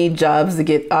many jobs that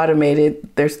get automated,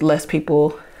 there's less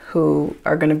people who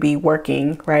are going to be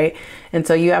working, right? And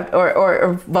so you have,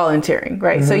 or volunteering,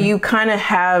 right? So you kind of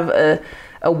have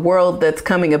a world that's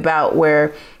coming about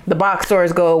where the box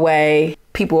stores go away,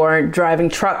 people aren't driving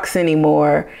trucks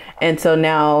anymore, and so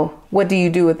now what do you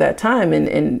do with that time?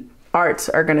 And arts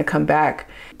are going to come back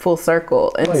full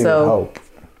circle. And Hope.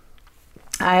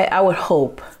 I would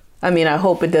hope. I mean, I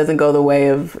hope it doesn't go the way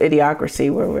of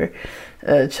Idiocracy, where we're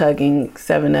chugging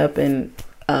 7-Up and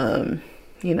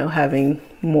having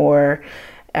more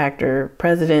actor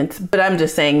presidents. But I'm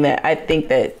just saying that I think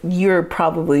that we are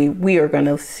going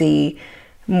to see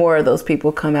more of those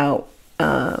people come out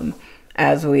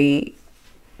as we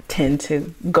tend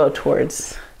to go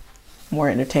towards more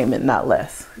entertainment, not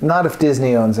less. Not if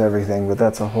Disney owns everything, but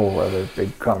that's a whole other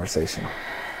big conversation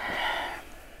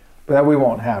that we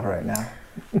won't have right now.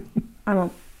 I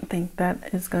don't think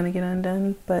that is going to get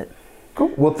undone, but...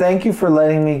 Cool. Well, thank you for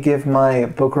letting me give my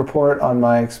book report on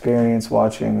my experience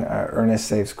watching Ernest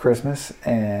Saves Christmas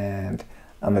and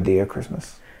A Medea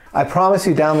Christmas. I promise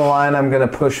you down the line I'm going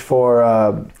to push for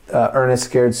Ernest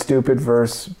Scared Stupid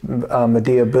versus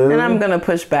Medea Boo. And I'm going to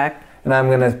push back. And I'm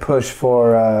going to push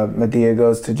for Medea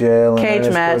Goes to Jail and Cage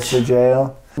Ernest match. Goes to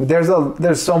Jail.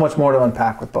 There's so much more to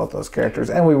unpack with both those characters,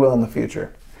 and we will in the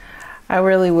future. I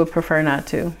really would prefer not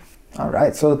to. All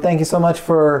right. So thank you so much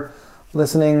for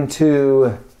listening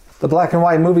to the Black and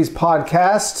White Movies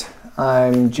podcast.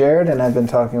 I'm Jared, and I've been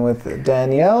talking with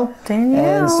Danielle.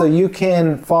 And so you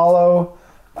can follow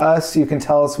us. You can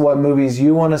tell us what movies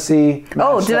you want to see.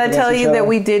 Oh, did I tell you that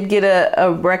we did get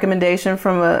a recommendation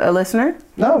from a listener?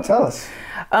 No, tell us.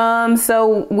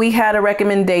 So we had a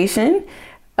recommendation,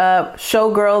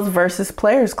 Showgirls versus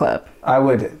Players Club. I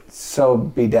would so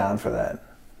be down for that.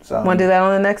 So want to do that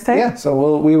on the next tape? Yeah,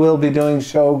 so we will be doing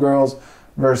Showgirls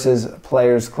versus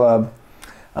Players Club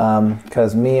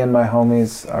because me and my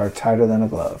homies are tighter than a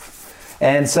glove.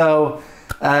 And so,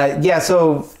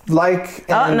 so like...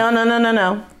 Oh,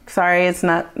 no. Sorry, it's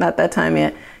not that time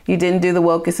yet. You didn't do the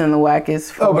wokest and the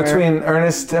wackest for... Oh, between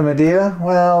Ernest and Medea?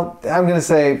 Well, I'm going to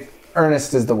say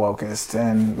Ernest is the wokest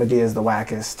and Medea is the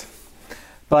wackest.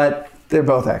 But they're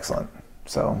both excellent,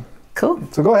 so... Cool.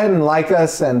 So go ahead and like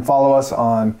us and follow us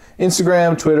on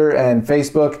Instagram, Twitter, and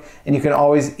Facebook. And you can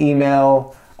always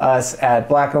email us at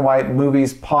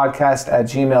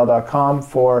blackandwhitemoviespodcast@gmail.com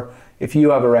for if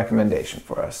you have a recommendation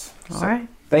for us. All right.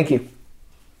 Thank you.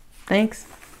 Thanks.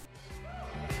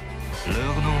 Leur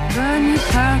nom Bonnie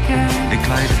Parker, est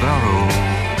Clyde Barrow.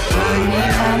 Bonnie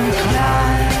and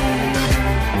Clyde,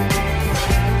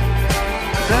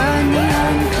 Bonnie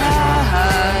and Clyde.